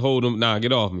trying to hold him. Nah,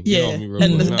 get off me. Yeah. Get off me real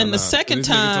And quick. the- and the second This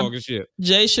nigga time- talking shit.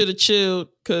 Jay should have chilled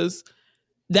because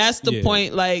that's the Yeah.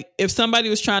 point. Like, if somebody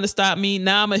was trying to stop me,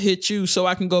 now I'm gonna hit you so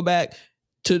I can go back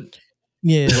to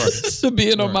Yeah. to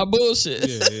being on Right. my bullshit.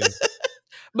 Yeah.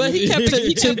 But he kept it.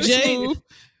 He To kept it Jay- smooth.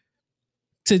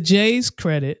 To Jay's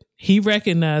credit, he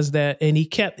recognized that, and he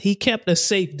kept a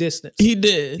safe distance. He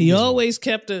did. He always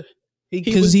kept He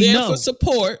because was he there knows. for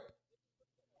support.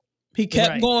 He kept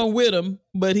Right. going with him,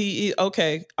 but he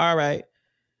okay, all right.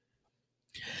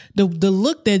 The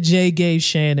look that Jay gave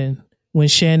Shannon when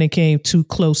Shannon came too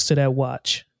close to that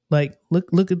watch. Like,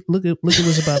 look at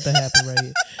what's about to happen right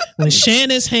here. When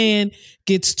Shannon's hand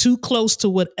gets too close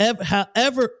to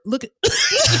however, look at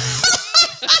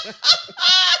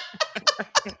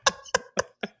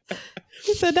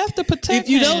He said that's the protect. if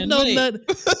you don't hand. know Wait. nothing.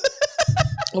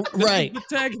 Right.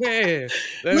 Tag hand.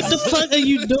 What the fuck are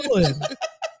you doing?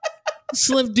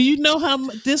 Slim, do you know how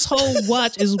this whole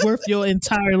watch is worth your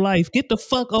entire life? Get the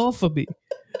fuck off of me.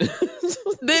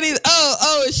 Then he's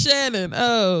it's Shannon.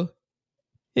 Oh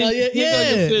Yeah, Here go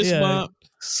your fist yeah. bump.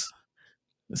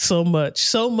 So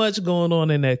much going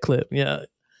on in that clip. Yeah. All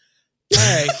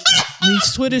right.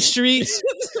 These Twitter streets.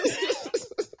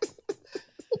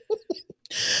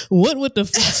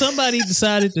 Somebody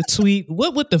decided to tweet,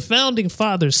 what would the founding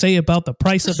fathers say about the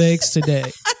price of eggs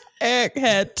today? Eric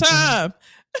had time.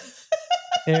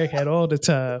 Eric had all the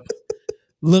time.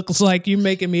 Looks like you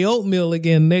making me oatmeal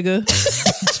again, nigga.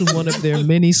 To one of their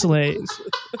many slaves.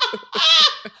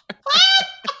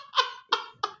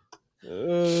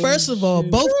 First of all,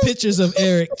 both pictures of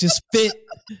Eric just fit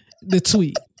the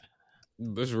tweet.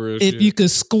 That's real If shit. you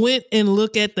could squint and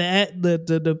look at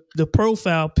the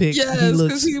profile pic, Yes,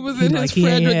 because he was in his he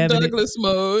ain't Frederick having it. Douglass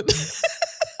mode.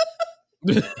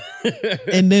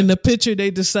 And then the picture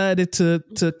they decided to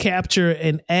capture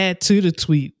and add to the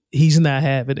tweet, he's not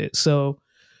having it. So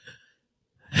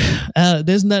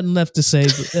there's nothing left to say.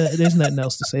 There's nothing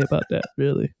else to say about that,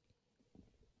 really.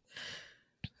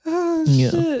 Oh Yeah.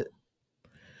 shit.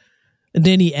 And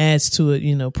then he adds to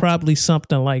it, probably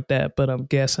something like that, but I'm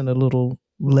guessing a little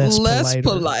less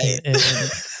polite. And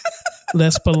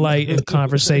less polite and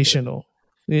conversational.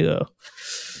 Yeah.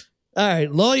 All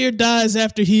right. Lawyer dies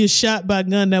after he is shot by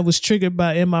gun that was triggered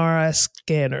by MRI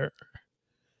scanner.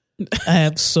 I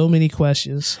have so many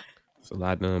questions. It's a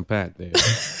lot to unpack there.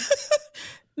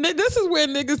 This is where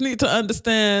niggas need to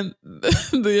understand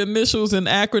the initials and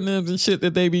acronyms and shit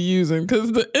that they be using.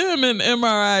 Because the M in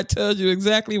MRI tells you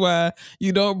exactly why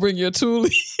you don't bring your tool.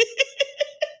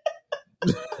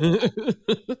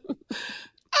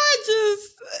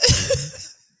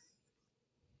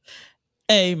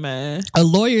 Hey, man. A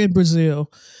lawyer in Brazil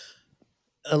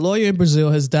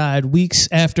has died weeks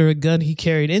after a gun he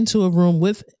carried into a room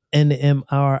with an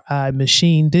MRI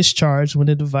machine discharged when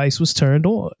the device was turned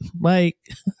on. Like,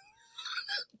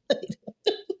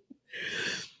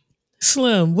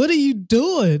 Slim, what are you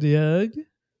doing, young?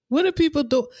 What are people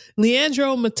doing?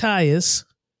 Leandro Matias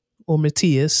de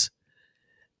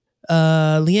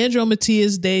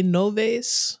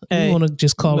Noves. Hey, I want to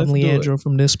just call him let's do Leandro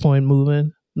from this point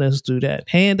moving. Let's do that.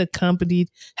 Had accompanied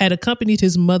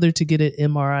his mother to get an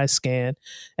MRI scan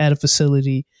at a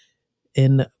facility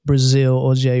in Brazil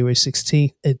on January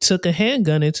 16th. It took a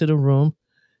handgun into the room,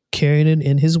 carrying it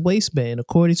in his waistband.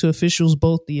 According to officials,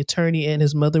 both the attorney and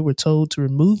his mother were told to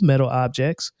remove metal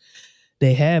objects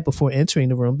they had before entering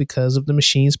the room because of the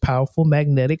machine's powerful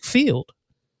magnetic field.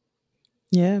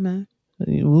 Yeah, man.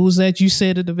 What was that you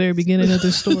said at the very beginning of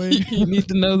this story? You need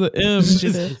to know the M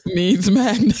means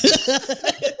magnet.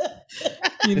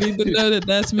 You need to know that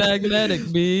that's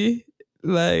magnetic, B.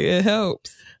 Like, it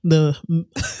helps.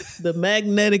 The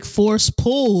magnetic force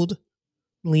pulled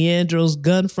Leandro's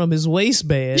gun from his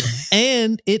waistband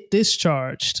and it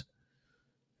discharged,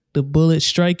 the bullet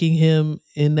striking him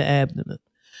in the abdomen.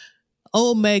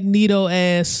 Oh, Magneto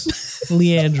ass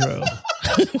Leandro.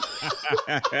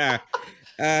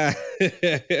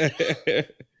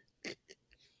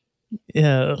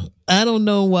 Yeah, I don't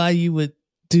know why you would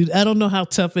do. I don't know how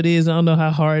tough it is. I don't know how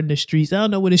hard in the streets. I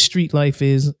don't know what the street life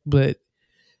is, but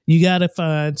you got to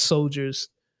find soldiers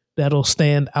that'll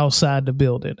stand outside the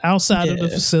building, outside of the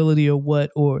facility, or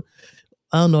what, or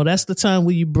I don't know. That's the time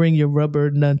where you bring your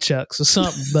rubber nunchucks or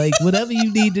something, like whatever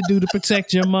you need to do to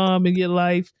protect your mom and your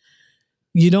life.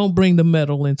 You don't bring the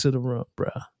metal into the room, bro.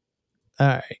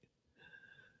 All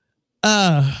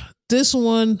right. This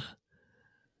one,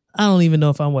 I don't even know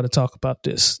if I want to talk about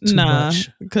this too much.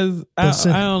 Because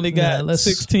I only got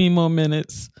 16 more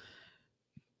minutes.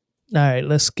 All right,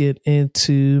 let's get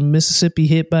into Mississippi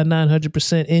hit by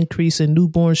 900% increase in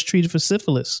newborns treated for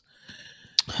syphilis.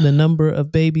 The number of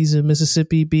babies in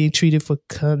Mississippi being treated for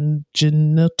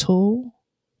congenital,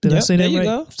 I say that right?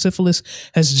 Go. Syphilis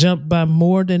has jumped by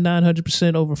more than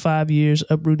 900% over 5 years,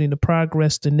 uprooting the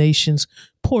progress the nation's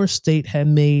poor state had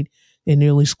made in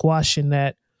nearly squashing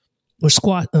that,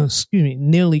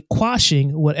 nearly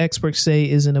quashing what experts say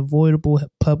is an avoidable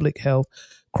public health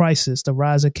crisis. The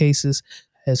rise in cases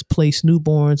has placed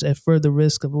newborns at further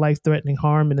risk of life-threatening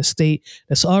harm in a state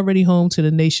that's already home to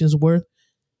the nation's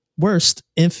worst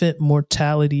infant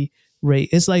mortality rate.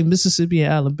 It's like Mississippi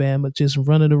and Alabama just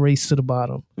running the race to the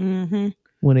bottom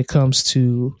when it comes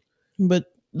to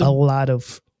a lot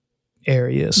of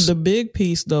areas. The big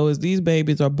piece, though, is these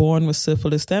babies are born with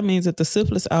syphilis. That means that the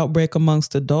syphilis outbreak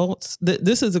amongst adults,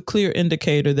 this is a clear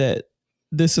indicator that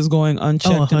this is going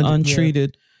unchecked and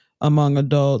untreated among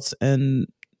adults, and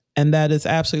that is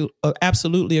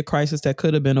absolutely a crisis that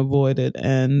could have been avoided,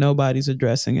 and nobody's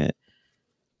addressing it.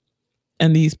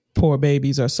 And these poor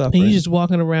babies are suffering. And you're just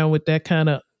walking around with that kind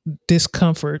of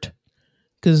discomfort,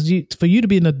 because for you to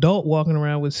be an adult walking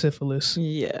around with syphilis,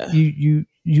 you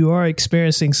are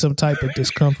experiencing some type of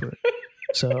discomfort.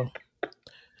 So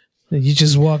you're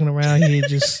just walking around here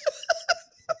just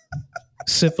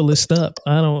syphilis up.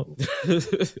 I don't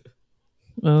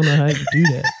know how you do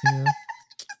that. You know?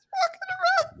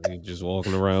 You're just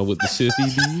walking around with the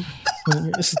Siffy, dude.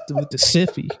 With the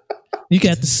Siffy. You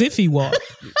got the Siffy walk.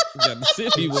 You got the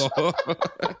Siffy walk.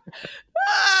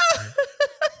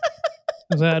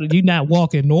 You're not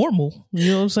walking normal.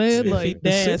 You know what I'm saying? Siffy like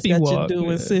dance, the Siffy got walk. you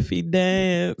doing Siffy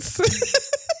dance.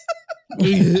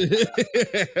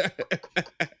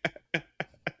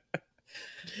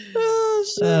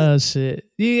 Oh shit!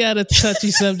 You got a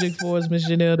touchy subject for us, Miss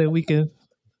Janelle, that we can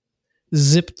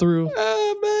zip through.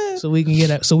 Oh man! So we can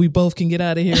get out. So we both can get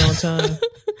out of here on time.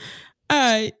 All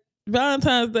right.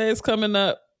 Valentine's Day is coming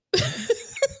up.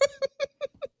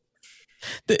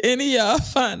 Did any of y'all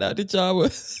find out that y'all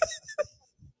was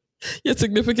your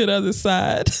significant other's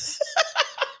side?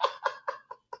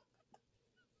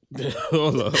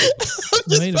 Hold on.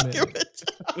 Wait a minute.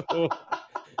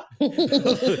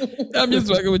 I'm just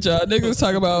fucking with y'all. Niggas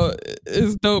talk about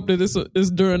it's dope that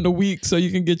it's during the week so you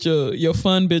can get your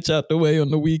fun bitch out the way on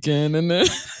the weekend, and then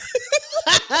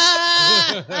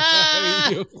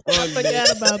I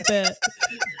forgot about that.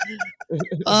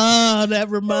 Oh, that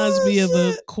reminds me of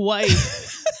a quite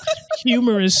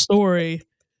humorous story,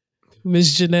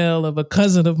 Miss Janelle, of a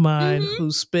cousin of mine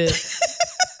who spent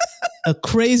a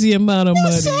crazy amount of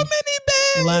money so many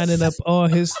bears lining up all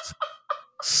his.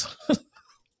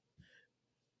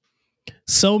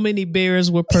 So many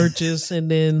bears were purchased,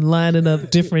 and then lining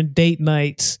up different date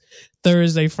nights: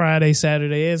 Thursday, Friday,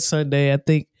 Saturday, and Sunday. I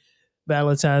think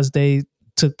Valentine's Day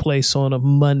took place on a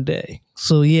Monday,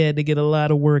 so he had to get a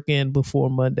lot of work in before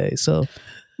Monday. So,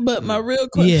 but my real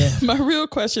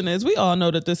question is: we all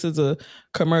know that this is a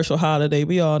commercial holiday.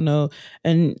 We all know,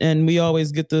 and we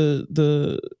always get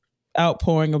the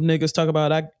outpouring of niggas talk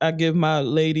about I give my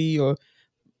lady, or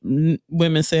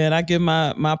women saying I give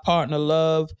my partner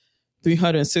love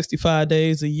 365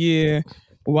 days a year.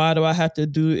 Why do I have to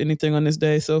do anything on this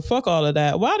day? So fuck all of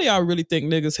that. Why do y'all really think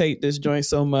niggas hate this joint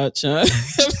so much? Huh?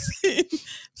 I've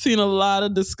seen a lot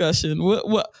of discussion.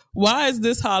 Why is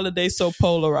this holiday so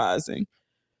polarizing?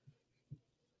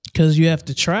 Because you have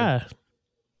to try.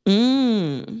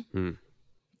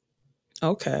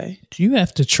 Okay. You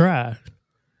have to try.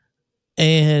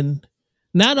 And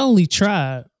not only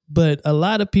try, but a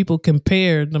lot of people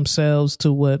compare themselves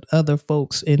to what other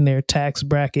folks in their tax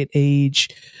bracket, age,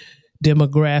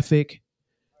 demographic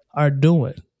are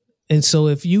doing. And so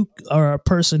if you are a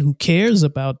person who cares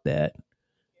about that,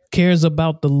 cares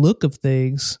about the look of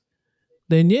things,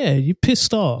 then yeah, you're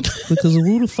pissed off. Because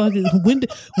who the fuck is,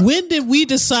 when did we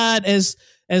decide as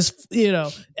you know,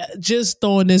 just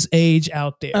throwing this age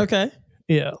out there? Okay.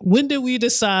 Yeah. When did we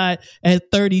decide at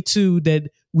 32 that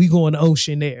we going to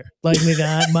Ocean Air. Like,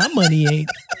 nigga, my money ain't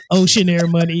Ocean Air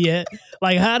money yet.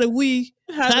 Like, how do we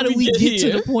get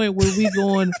to the point where we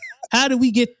going? How do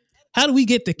we get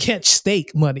to catch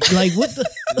steak money? Like, what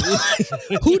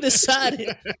the? Who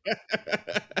decided?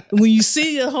 When you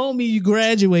see a homie you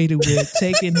graduated with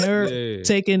taking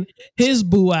his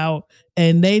boo out,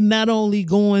 and they not only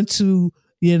going to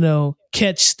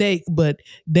catch steak, but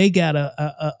they got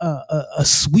a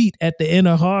suite at the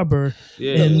Inner Harbor.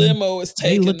 Yeah, and the limo is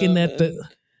taking. They looking at the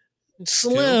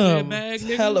slim bag,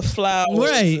 hella flowers,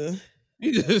 right?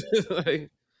 Like,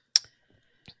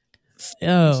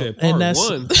 oh, and that's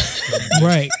one.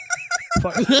 Right. Yo,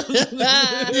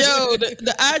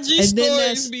 the IG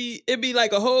stories be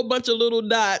like a whole bunch of little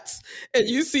dots, and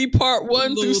you see part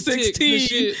 1 through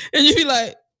 16, and you be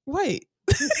like, wait.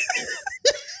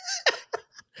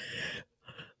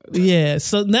 Yeah,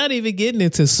 so not even getting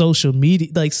into social media,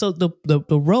 like, so the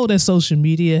role that social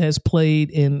media has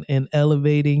played in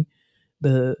elevating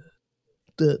the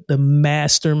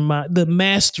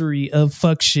mastery of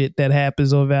fuck shit that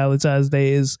happens on Valentine's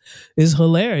Day is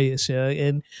hilarious, yeah.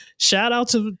 And shout out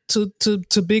to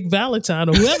Big Valentine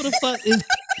or whoever the fuck is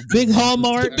Big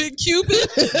Hallmark, the Big Cupid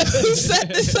who set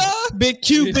this off. Big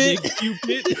Cupid.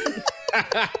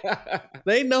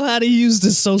 They know how to use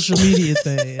the social media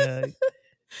thing.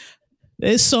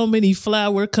 There's so many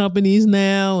flower companies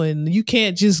now, and you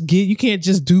can't just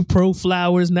do pro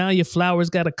flowers. Now your flowers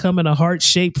got to come in a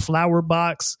heart-shaped flower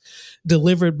box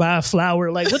delivered by a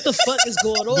flower. Like, what the fuck is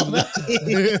going on with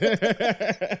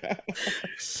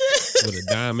a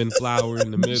diamond flower in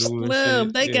the middle?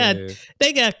 Slim,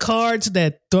 they got cards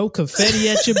that throw confetti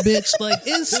at your bitch. Like,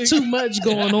 it's too much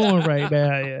going on right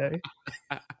now. Yeah.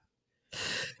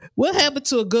 What happened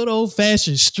to a good old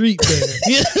fashioned street bear?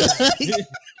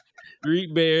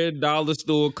 Street bear, dollar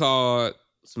store card,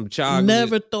 some chocolate.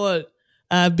 Never thought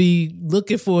I'd be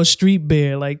looking for a street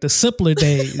bear like the simpler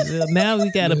days. Now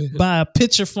we got to buy a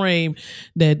picture frame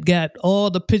that got all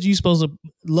the pictures. You're supposed to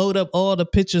load up all the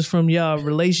pictures from y'all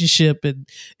relationship, and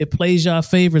it plays y'all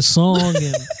favorite song.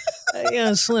 And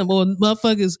yeah, Slim, well,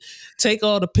 motherfuckers take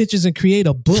all the pictures and create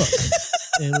a book.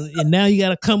 And now you got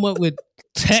to come up with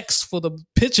text for the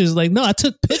pictures. Like, no, I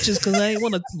took pictures because I ain't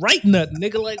want to write nothing,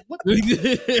 nigga. Like, what?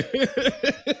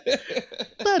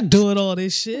 I'm not doing all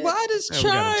this shit. Why does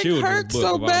trying hurt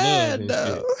so bad,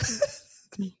 though?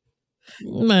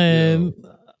 Man,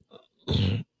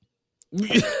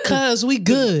 cause we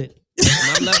good.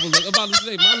 My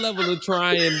level of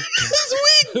trying.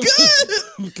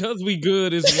 Because we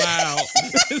good is wild.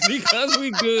 It's because we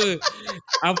good.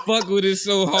 I fuck with it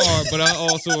so hard, but I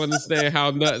also understand how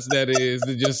nuts that is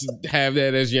to just have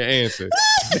that as your answer.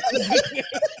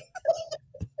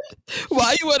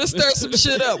 Why you want to stir some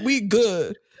shit up? We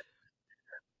good.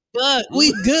 But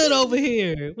we good over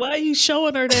here. Why are you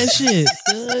showing her that shit?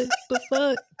 The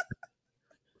fuck?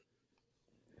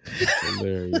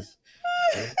 Hilarious.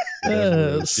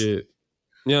 Shit.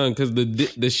 Yeah, because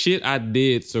the shit I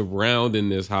did surrounding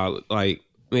this holiday, like,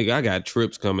 nigga, I got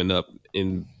trips coming up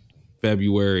in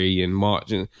February and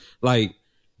March, and like,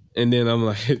 and then I'm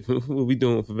like, what we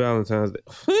doing for Valentine's Day?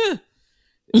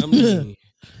 I mean,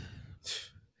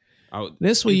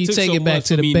 this way you take it back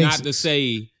to the basics. Not to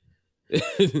say,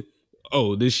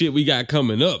 oh, this shit we got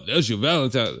coming up, that's your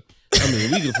Valentine's. I mean,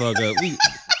 we can fuck up.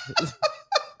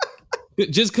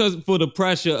 Just because for the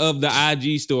pressure of the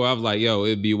IG store, I was like, yo,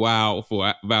 it'd be wild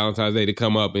for Valentine's Day to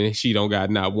come up and she don't got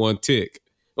not one tick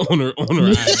on her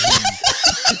IG.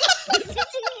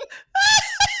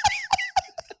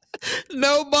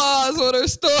 No bars on her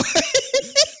story.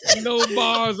 No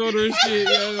bars on her shit.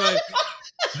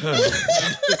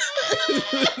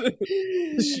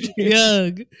 Yeah,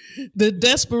 Young, the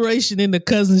desperation in the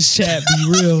cousins chat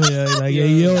be real. Yeah. Like, yeah,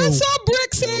 yo, I saw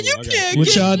Brick saying you can't what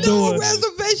get y'all no doing?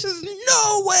 reservations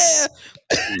nowhere.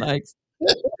 Like,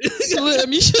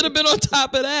 Slim, you should have been on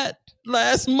top of that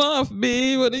last month,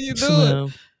 B. What are you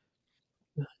doing?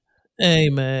 Hey,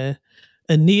 man.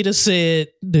 Anita said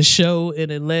the show in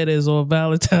Atlanta is on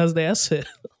Valentine's Day. I said,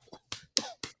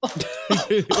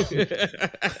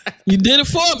 you did it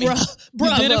for me.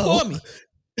 Bravo. You did it for me.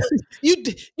 You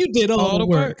did all the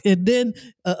work. And then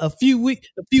a few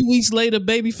weeks later,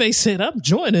 Babyface said, I'm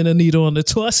joining Anita on the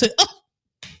tour. I said, oh.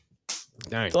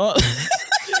 Dang. 2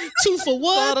 for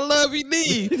 1. All the love you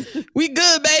need. We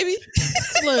good, baby.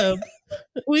 Slim.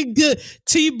 We good.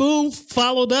 T-Boom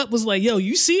followed up, was like, yo,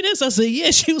 you see this? I said, yeah.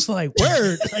 She was like,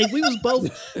 word. Like, we was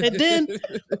both. And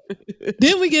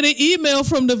then we get an email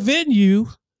from the venue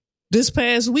this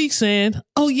past week saying,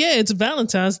 oh yeah, it's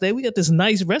Valentine's Day. We got this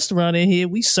nice restaurant in here.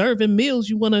 We serving meals.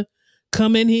 You want to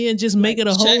come in here and just make it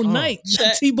a whole night?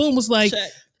 T-Boom was like,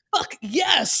 Fuck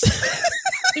yes.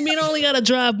 You mean I only gotta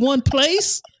drive one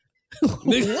place?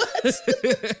 What?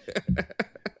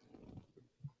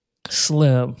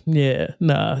 Slim. Yeah.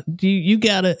 Nah. You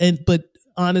gotta but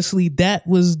honestly, that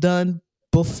was done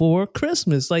before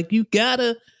Christmas. Like you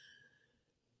gotta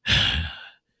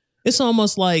it's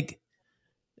almost like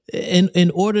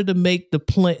in order to make the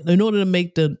plan, in order to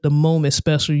make the moment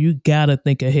special, you gotta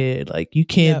think ahead. Like you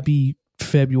can't be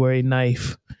February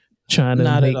 9th trying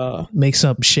to make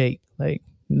something shake. Like,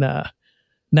 nah.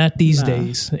 Not these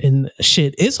days. And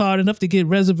shit, it's hard enough to get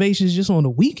reservations just on the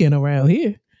weekend around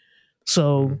here.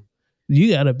 So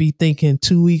you got to be thinking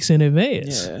 2 weeks in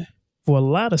advance for a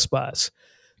lot of spots.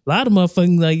 A lot of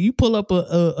motherfucking, like you pull up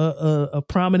a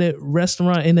prominent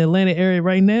restaurant in the Atlanta area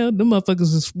right now, them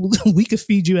motherfuckers is, we could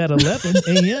feed you at 11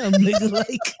 a.m. Nigga, like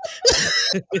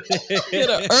get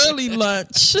an early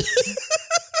lunch.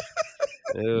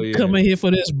 Hell yeah. Coming here for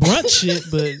this brunch shit,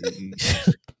 but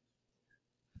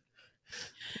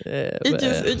yeah,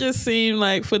 it just seemed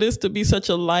like for this to be such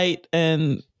a light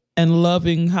and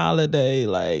loving holiday,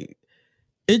 like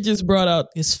it just brought out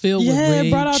it's filled with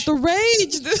rage. Brought out the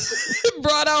rage.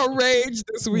 Brought out rage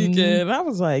this weekend. I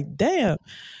was like, damn.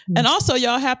 And also,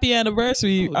 y'all, happy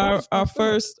anniversary. Our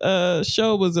first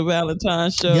show was a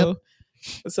Valentine's show. Yep.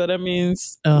 So that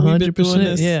means 100%, we've been doing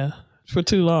this for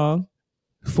too long.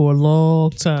 For a long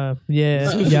time.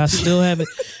 Yeah. Y'all still haven't.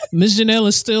 Miss Janelle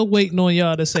is still waiting on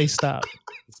y'all to say stop.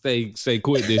 Say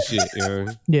quit this shit, you know?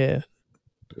 Yeah.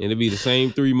 And it'd be the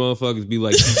same 3 motherfuckers be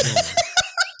like,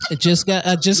 I just got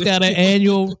an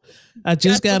annual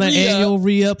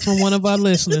re-up from one of our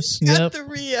listeners. Got the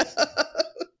re-up.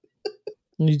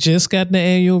 You just got the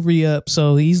annual re-up,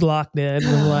 so he's locked in. And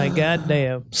I'm like, God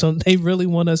damn. So they really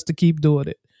want us to keep doing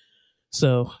it.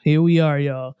 So here we are,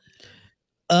 y'all.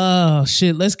 Oh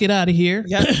shit, let's get out of here.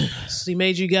 Yep. C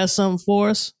Major, you got something for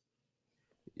us?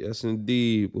 yes,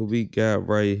 indeed. What we got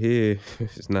right here,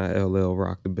 it's not LL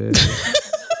Rock the Bed.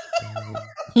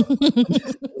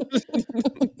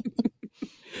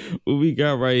 What we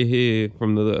got right here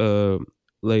from the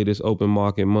latest Open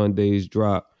Market Mondays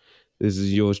drop. This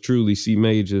is yours truly, C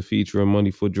Major, featuring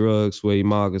Money for Drugs, Sway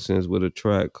Moccasins, with a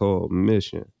track called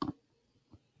Mission.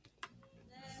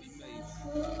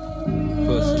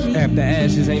 After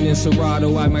ashes ain't in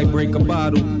Serato, I might break a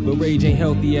bottle. But rage ain't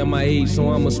healthy at my age, so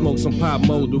I'ma smoke some pop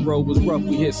mode. The road was rough,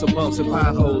 we hit some bumps and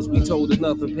potholes. We told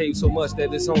enough and paid so much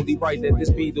that it's only right that this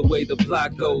be the way the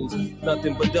block goes.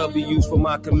 Nothing but W's for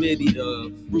my committee.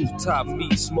 Rooftop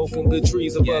beat, smoking good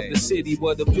trees above the city.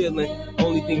 What a feeling.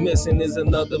 Only thing missing is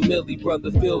another milli.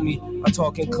 Brother, feel me. I'm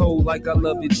talking cold like I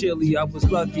love it chilly. I was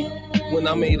lucky when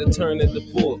I made a turn at the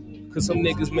fork. Cause some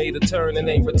niggas made a turn and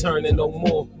ain't returning no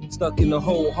more. Stuck in the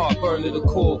hole, heart burn to the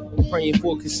core. Praying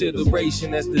for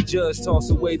consideration as the judge toss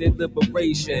away their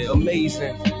liberation.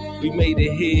 Amazing. We made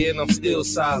it here and I'm still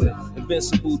solid.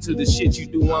 Invincible to the shit you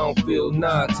do, I don't feel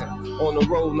nothing. On the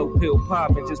road, no pill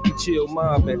popping, just be chill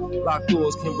mobbing. Locked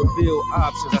doors can reveal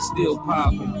options, I still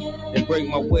popping. And break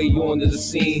my way onto the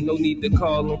scene, no need to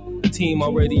call them. The team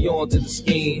already on to the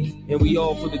scheme. And we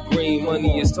all for the green,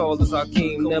 money as tall as our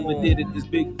king. Never did it this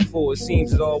big before, it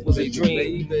seems it all was a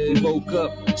dream. We woke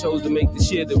up, chose to make the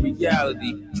shit a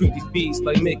reality. Treat these beats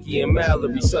like Mickey and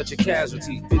Mallory, such a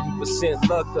casualty. 50%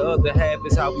 luck, the other half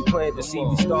is how we planned to see.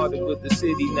 We started with the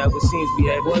city, now it seems we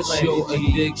have. What's your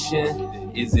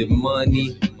addiction? Is it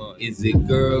money? Is it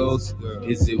girls?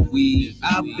 Is it weed?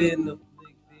 I've been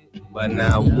afflicted by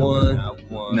not one,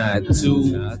 not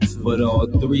two, but all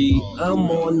 3. I'm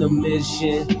on a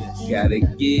mission, gotta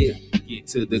get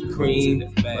to the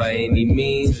cream by any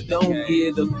means. Don't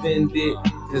get offended,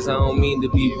 cause I don't mean to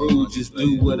be rude. Just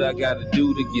do what I gotta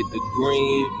do to get the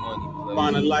green.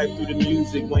 Find a life through the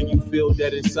music when you feel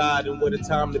that inside, and what a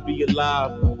time to be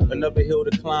alive. Another hill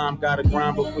to climb, gotta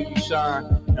grind before you shine,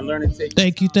 and learn to take.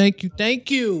 Thank you.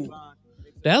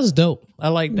 That was dope. I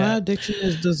like that. My addiction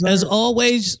is dessert. As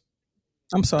always,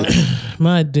 I'm sorry.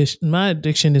 my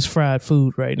addiction is fried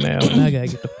food right now, and I gotta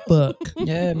get the fuck.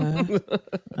 Yeah, man.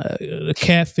 The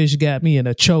catfish got me in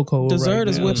a chokehold. Dessert right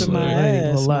is now, whipping so my I ain't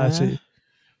gonna ass, lie man. to you.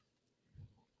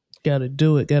 Gotta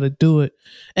do it.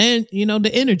 And, you know,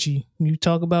 the energy. You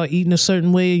talk about eating a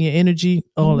certain way, your energy,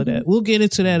 all of that. We'll get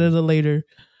into that at a later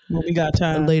When we got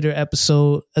time.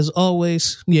 episode. As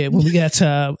always, when we got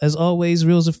time. As always,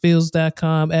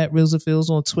 reelsandfields.com, at reelsandfields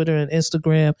on Twitter and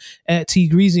Instagram, at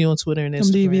T-Greasy on Twitter and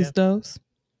Some devious Instagram. dose.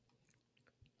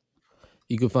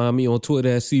 You can find me on Twitter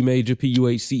at C Major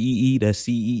PUHCEE. That's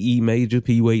CEE Major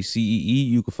PUHCEE.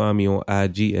 You can find me on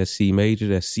IG at C Major.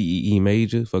 That's CEE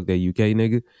Major. Fuck that UK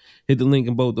nigga. Hit the link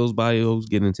in both those bios.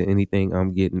 Get into anything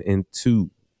I'm getting into.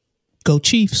 Go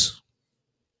Chiefs.